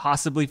as you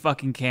possibly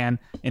fucking can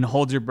and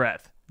hold your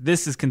breath.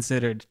 This is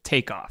considered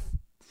takeoff.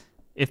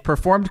 If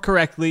performed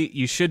correctly,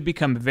 you should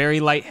become very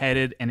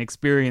lightheaded and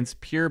experience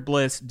pure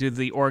bliss due to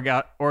the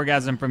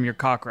orgasm from your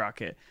cock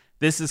rocket.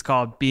 This is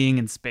called being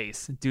in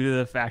space due to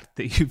the fact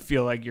that you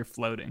feel like you're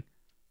floating.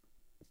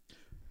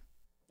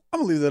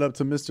 I'm going to leave that up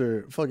to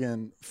Mr.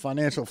 fucking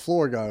financial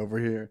floor guy over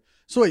here.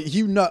 So wait,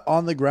 you nut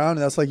on the ground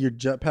and that's like your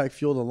jetpack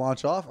fuel to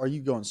launch off? Or are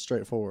you going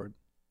straight forward?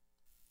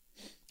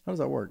 How does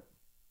that work?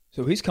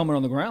 So he's coming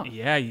on the ground.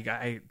 Yeah,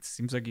 it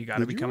seems like you got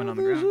to be coming on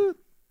the know that ground.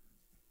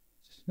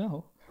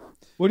 No.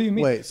 What do you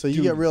mean? Wait, so you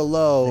Dude, get real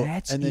low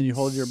that's and then you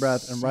hold your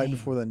breath and right insane.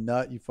 before the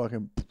nut, you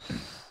fucking...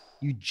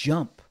 You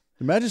jump.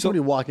 Imagine somebody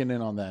walking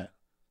in on that.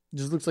 It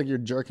just looks like you're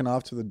jerking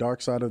off to the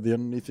dark side of the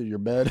underneath of your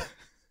bed.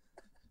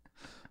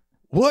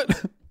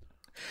 What?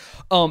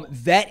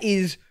 That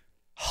is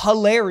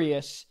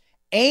hilarious.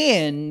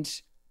 And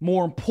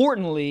more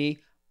importantly,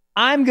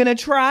 I'm going to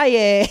try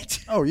it.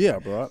 Oh, yeah,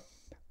 bro.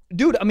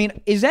 Dude, I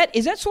mean, is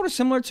that sort of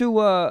similar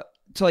to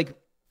like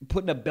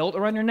putting a belt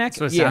around your neck?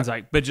 That's what it sounds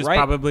like. But just Right?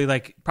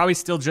 probably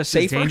still just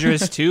Safer? as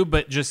dangerous too,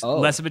 but just Oh.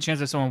 less of a chance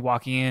of someone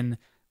walking in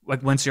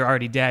like once you're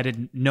already dead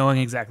and knowing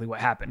exactly what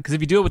happened. Because if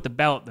you do it with the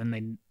belt, then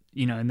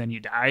and then you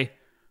die,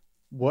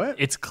 What?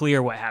 it's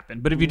clear what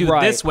happened. But if you do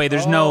Right. it this way,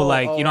 there's no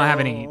you don't have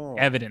any Oh.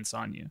 evidence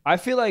on you. I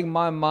feel like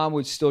my mom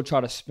would still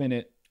try to spin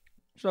it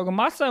So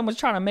my son was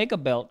trying to make a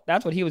belt.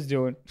 That's what he was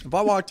doing. If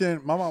I walked in,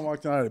 my mom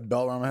walked in, I had a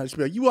belt around my head. She'd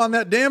be like, "You on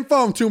that damn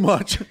phone too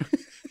much?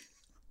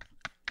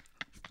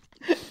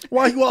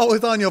 Why you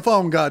always on your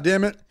phone? God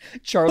damn it!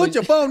 Put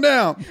your phone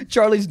down."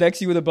 Charlie's next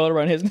to you with a belt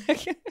around his neck.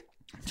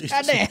 Jesus.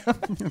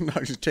 Goddamn.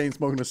 No, she's chain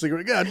smoking a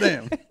cigarette.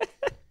 Goddamn.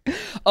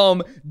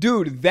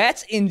 Dude,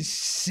 that's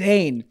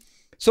insane.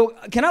 So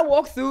can I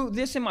walk through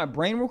this in my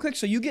brain real quick?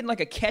 So you get in like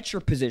a catcher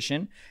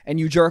position and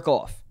you jerk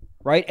off,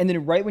 right? And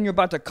then right when you're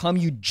about to come,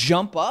 you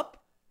jump up.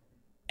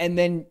 And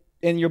then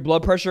your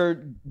blood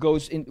pressure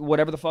goes in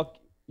whatever the fuck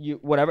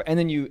and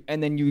then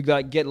you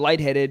like get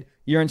lightheaded.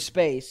 You're in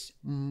space,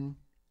 and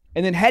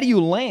then how do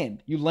you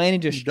land? You land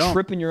and just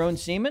tripping your own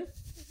semen.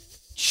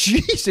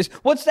 Jesus,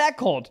 what's that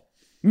called?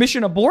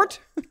 Mission abort.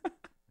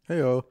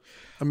 Hey,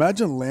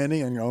 imagine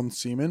landing on your own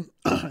semen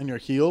and your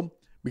heel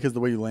because the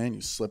way you land,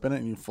 you slip in it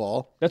and you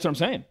fall. That's what I'm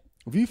saying.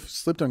 If you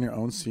slipped on your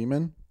own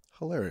semen,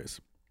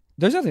 hilarious.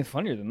 There's nothing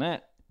funnier than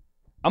that.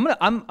 I'm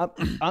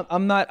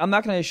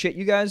not gonna shit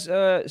you guys,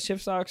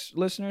 Shift Stocks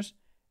listeners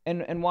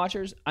and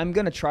watchers. I'm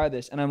gonna try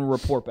this and I'm gonna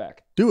report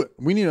back. Do it.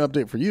 We need an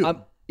update for you.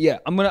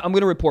 I'm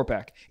gonna report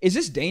back. Is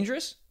this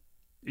dangerous?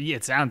 Yeah,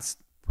 it sounds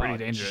pretty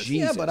dangerous.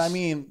 Jesus. Yeah, but I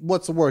mean,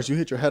 what's the worst? You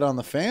hit your head on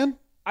the fan?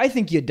 I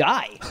think you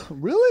die.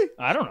 Really?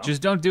 I don't know.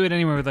 Just don't do it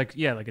anywhere with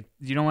you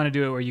don't want to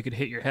do it where you could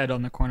hit your head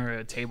on the corner of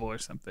a table or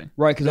something.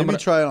 Right, because Maybe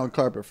try it on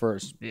carpet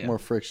first. Yeah. More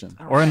friction.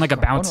 Or in like a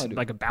What bounce do I do?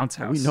 like a bounce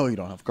house. We know you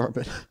don't have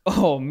carpet.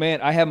 Oh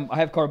man, I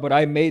have carpet, but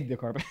I made the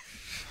carpet.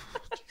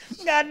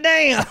 God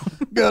damn.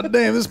 God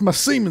damn, this is my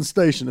semen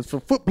station. It's for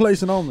foot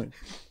placing only.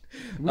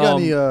 We got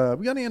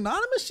any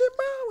anonymous shit,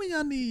 bro? We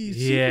got any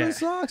secret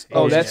socks?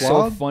 Oh, that's so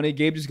wild. funny.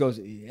 Gabe just goes,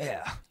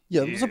 yeah.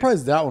 Yeah, I'm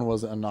surprised that one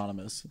wasn't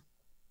anonymous.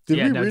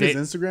 Did we read his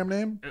Instagram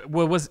name?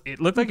 Well, it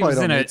looked like it Probably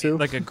was in don't need to.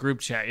 like a group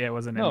chat. Yeah, it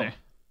wasn't No. in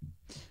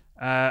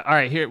there. All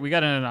right, here we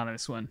got an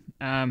anonymous one.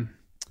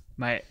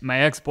 My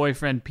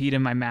ex-boyfriend peed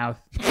in my mouth.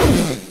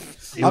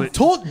 I've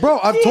told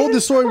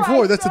this story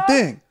before. That's the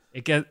thing.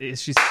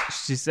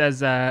 She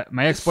says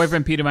my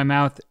ex-boyfriend peed in my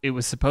mouth. It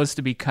was supposed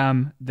to be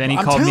cum. Then he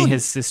I'm called me telling you.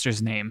 his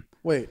sister's name.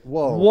 Wait,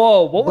 whoa.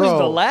 Whoa, what was Bro,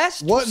 the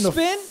last What in the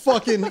spin?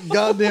 fucking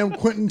goddamn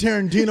Quentin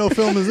Tarantino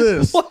film is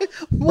this? What?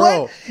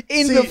 Bro,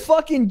 In see- the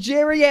fucking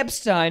Jerry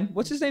Epstein.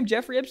 What's his name?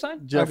 Jeffrey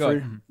Epstein?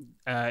 Jeffrey.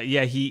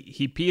 Yeah,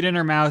 he peed in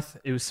her mouth.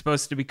 It was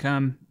supposed to be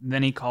cum.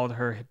 Then he called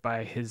her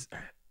by his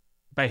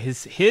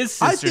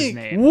sister's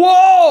name.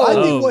 Whoa! I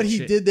think what he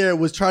shit. did there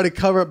was try to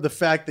cover up the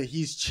fact that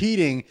he's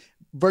cheating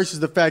versus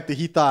the fact that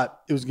he thought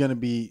it was going to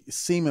be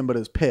semen, but it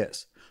was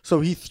piss. So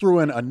he threw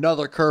in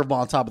another curveball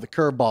on top of the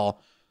curveball.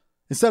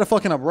 Instead of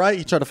fucking up right,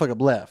 he tried to fuck up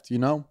left, you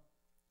know?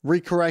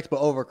 Recorrect, but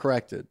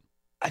overcorrected.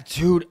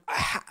 Dude,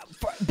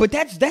 but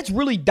that's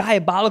really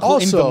diabolical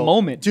Also, in the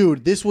moment.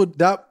 dude,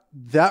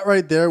 that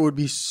right there would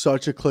be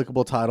such a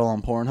clickable title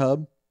on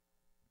Pornhub.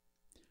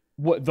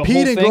 What the Pete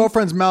whole in thing?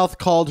 girlfriend's mouth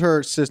called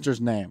her sister's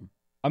name.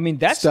 I mean,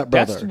 that's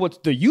Stepbrother.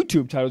 what the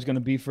YouTube title is going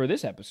to be for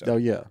this episode. Oh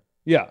yeah,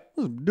 Yeah.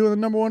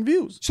 doing the #1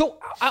 views. So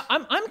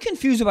I'm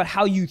confused about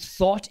how you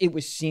thought it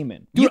was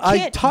semen. Dude, You I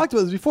can't- talked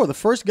about this before. The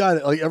first guy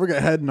that ever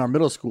got head in our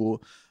middle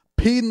school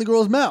peed in the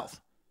girl's mouth,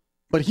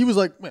 but he was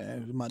like,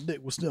 "Man, my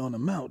dick was still in the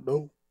mouth,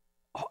 though."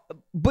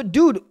 But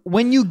dude,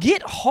 when you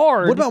get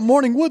hard, What about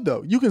morning wood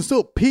though? You can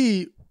still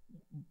pee,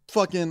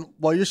 fucking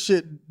while your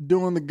shit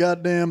doing the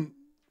goddamn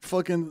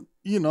fucking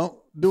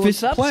doing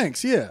Fist ups?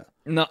 planks. Yeah,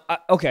 No,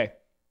 okay,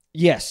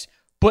 yes,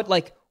 but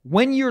like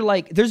when you're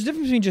like, there's a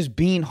difference between just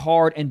being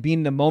hard and being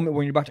in the moment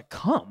when you're about to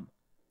come.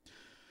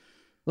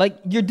 Like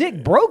your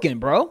dick broken,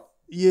 bro.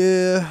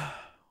 yeah.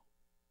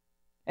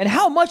 And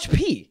how much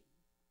pee?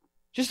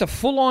 Just a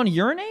full on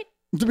urinate?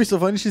 To be so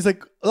funny, she's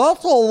like,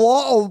 "That's a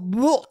lot of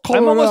milk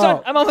coming I'm almost out."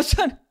 done. I'm almost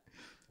done.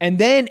 And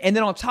then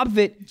on top of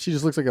it, She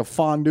just looks like a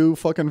fondue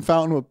fucking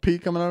fountain with pee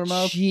coming out of her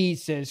mouth.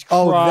 Jesus Christ.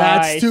 Oh,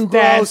 that's too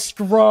gross. That's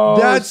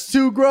gross. That's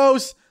too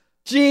gross.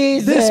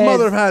 Jesus. This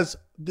mother has,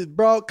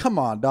 bro. Come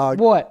on, dog.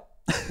 What?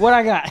 What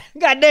I got?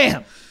 God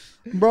damn.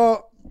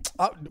 Bro.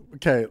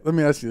 Okay, let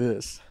me ask you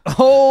this: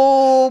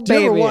 Oh, Do you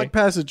ever baby. walk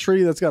past a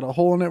tree that's got a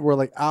hole in it where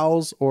like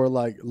owls or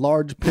like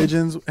large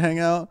pigeons hang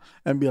out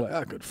and be like,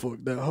 "I could fuck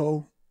that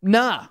hoe"?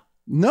 Nah.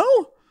 No.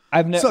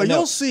 I've never. So no.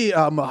 you'll see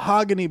a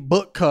mahogany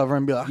book cover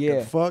and be like, "I Yeah.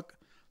 could fuck,"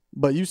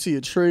 but you see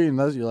a tree and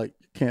you're like,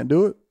 "You can't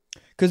do it."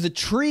 Because the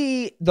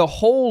tree, the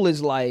hole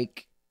is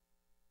like,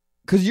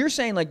 because you're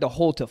saying like the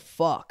hole to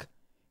fuck.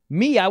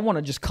 Me, I want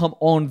to just come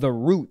on the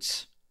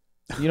roots.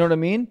 You know what I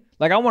mean?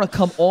 Like I want to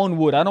come on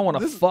wood. I don't want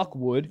to fuck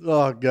wood.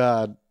 Oh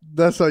God,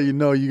 that's how you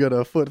know you got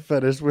a foot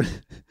fetish when,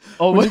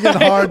 Oh, when you get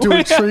hard to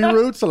a tree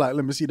roots. So like,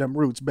 let me see them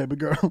roots, baby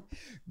girl.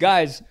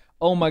 Guys,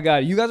 oh my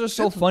God. You guys are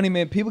so funny,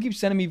 man. People keep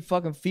sending me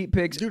fucking feet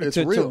pics Dude, it's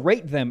to real.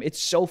 rate them. It's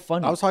so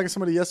funny. I was talking to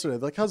somebody yesterday.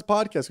 They're like, "How's the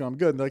podcast going?" I'm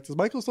good. And they're like, "Does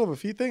Michael still have a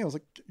feet thing?" I was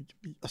like,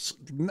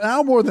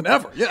 "Now more than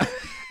ever." Yeah.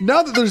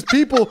 Now that there's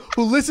people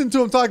who listen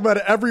to him talk about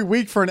it every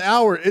week for an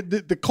hour,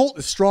 the cult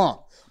is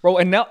strong. Bro,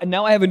 and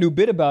now I have a new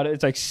bit about it.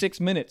 It's like 6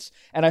 minutes,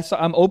 and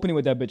I'm opening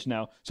with that bitch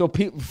now. So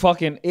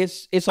fucking,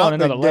 it's on Out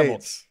the another level.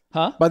 gates.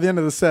 Huh? By the end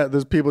of the set,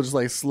 there's people just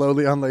like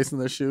slowly unlacing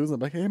their shoes.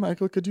 I'm like, hey,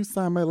 Michael, could you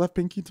sign my left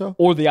pinky toe?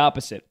 Or the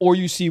opposite. Or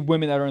you see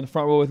women that are in the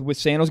front row with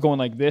sandals going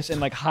like this and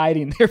like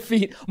hiding their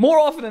feet. More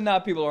often than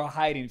not, people are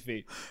hiding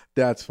feet.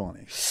 That's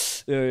funny.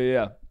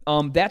 Yeah.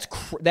 I've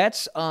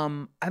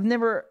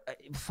never,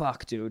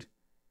 fuck, dude.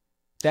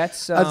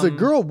 That's, As a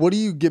girl, what do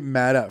you get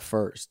mad at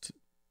first?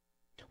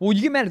 well,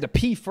 you get mad at the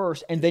pee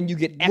first and then you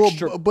get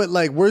extra. Well, but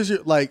like, where's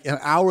your, like, an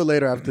hour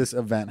later after this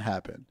event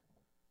happened?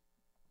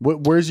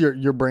 Where's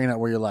your brain at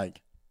where you're like,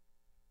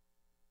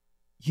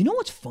 You know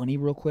what's funny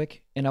real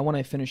quick? And I want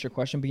to finish your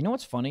question, but you know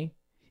what's funny?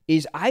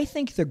 Is I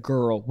think the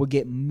girl would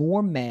get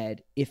more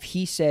mad if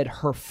he said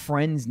her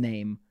friend's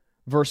name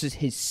versus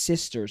his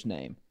sister's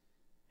name.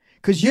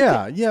 Cause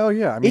yeah.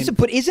 I mean,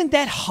 but isn't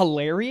that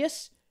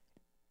hilarious?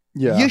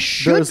 yeah, you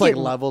should there's like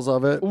get- levels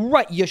of it.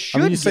 Right, you I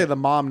should. mean, you say get- the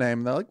mom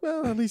name, they're like,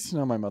 well, at least you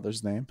know my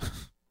mother's name.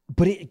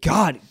 But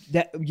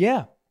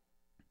yeah.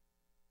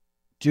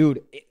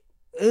 Dude,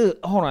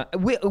 hold on.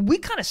 We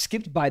kind of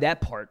skipped by that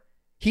part.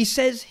 He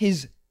says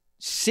his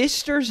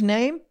sister's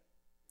name.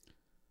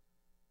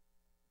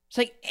 It's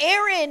like,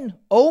 Aaron.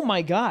 Oh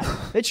my God.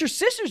 That's your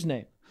sister's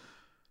name.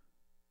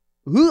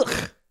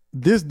 Ugh.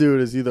 This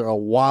dude is either a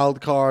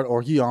wild card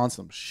or he on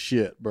some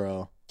shit,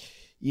 bro.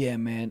 Yeah,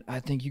 man. I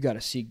think you got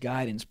to seek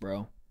guidance,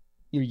 bro.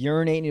 You're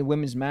urinating in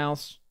women's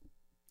mouths,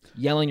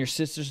 yelling your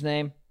sister's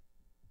name.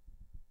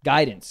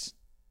 Guidance.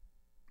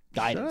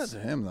 Shout out to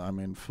him, though. I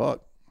mean,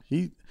 fuck.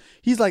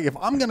 He's like, if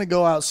I'm gonna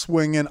go out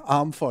swinging,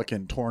 I'm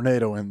fucking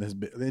tornado in this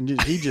bit. And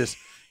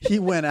he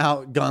went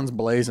out guns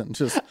blazing.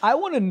 Just I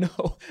want to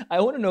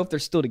know if they're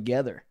still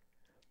together.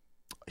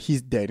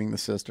 he's dating the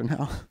sister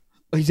now.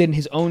 Oh, he's dating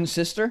his own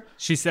sister?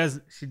 She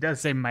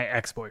does say my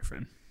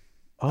ex-boyfriend.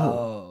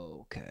 Oh,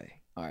 okay.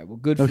 All right. Well,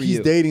 good No, for he's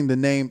you. dating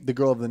the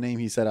girl of the name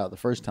he said out the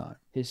first time.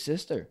 His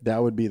sister.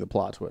 That would be the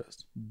plot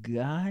twist.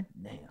 God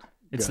damn.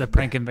 It's the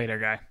prank invader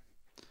guy.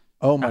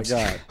 Oh my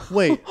god!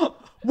 Wait.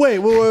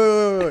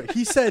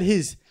 He said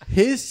his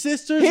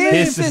sister's name.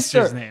 His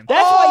sister's name.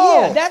 That's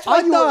why. Yeah. That's why I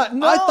you thought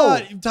were, I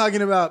thought you were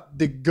talking about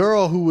the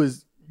girl who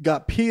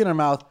got pee in her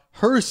mouth.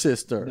 Her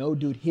sister. No,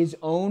 dude, his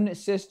own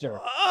sister.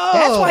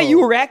 That's why you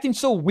were acting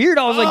so weird.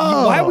 I was like,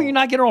 why were you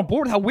not getting on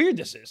board with how weird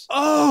this is?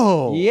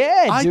 Oh.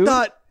 Yeah, I dude.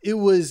 thought it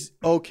was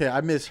okay. I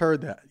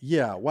misheard that.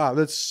 Yeah. Wow.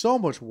 That's so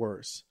much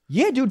worse.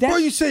 Yeah, dude. Bro,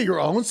 That's you say your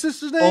own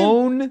sister's name?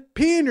 own.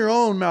 Pee in your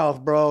own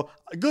mouth, bro.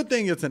 A good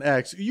thing it's an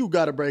ex. You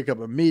got to break up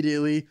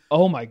immediately.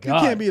 Oh my You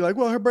God. can't be like,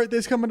 well, her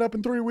birthday's coming up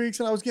in 3 weeks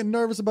and I was getting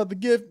nervous about the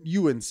gift.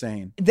 You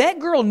insane. That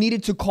girl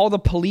needed to call the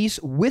police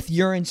with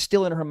urine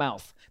still in her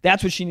mouth.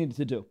 That's what she needed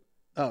to do.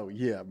 Oh,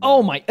 yeah. Bro.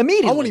 Oh my!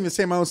 Immediately. I wouldn't even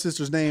say my own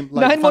sister's name.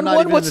 Like, if I'm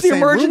not 911, even what's in the the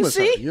same room with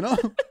her, emergency? you know?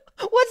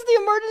 What's the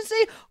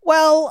emergency?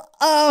 Well,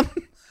 I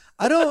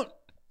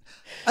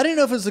didn't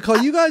know if it's the call.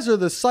 You guys are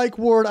the psych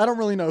ward. I don't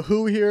really know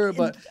who here,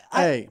 but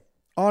hey,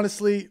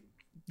 honestly,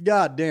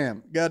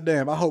 goddamn.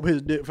 I hope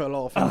his dick fell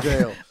off in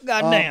jail.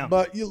 Goddamn.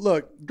 But you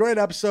look, great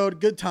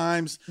episode, good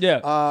times.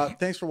 Yeah.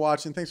 Thanks for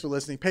watching. Thanks for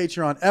listening.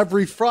 Patreon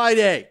every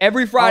Friday.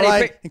 Every Friday. All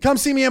right? And come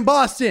see me in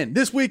Boston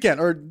this weekend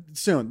or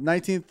soon,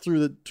 19th through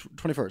the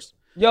 21st.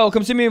 Yo,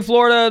 come see me in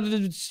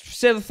Florida.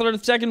 Say the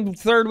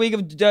third week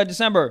of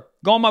December.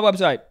 Go on my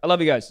website. I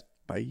love you guys.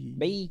 Bye.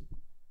 Bye.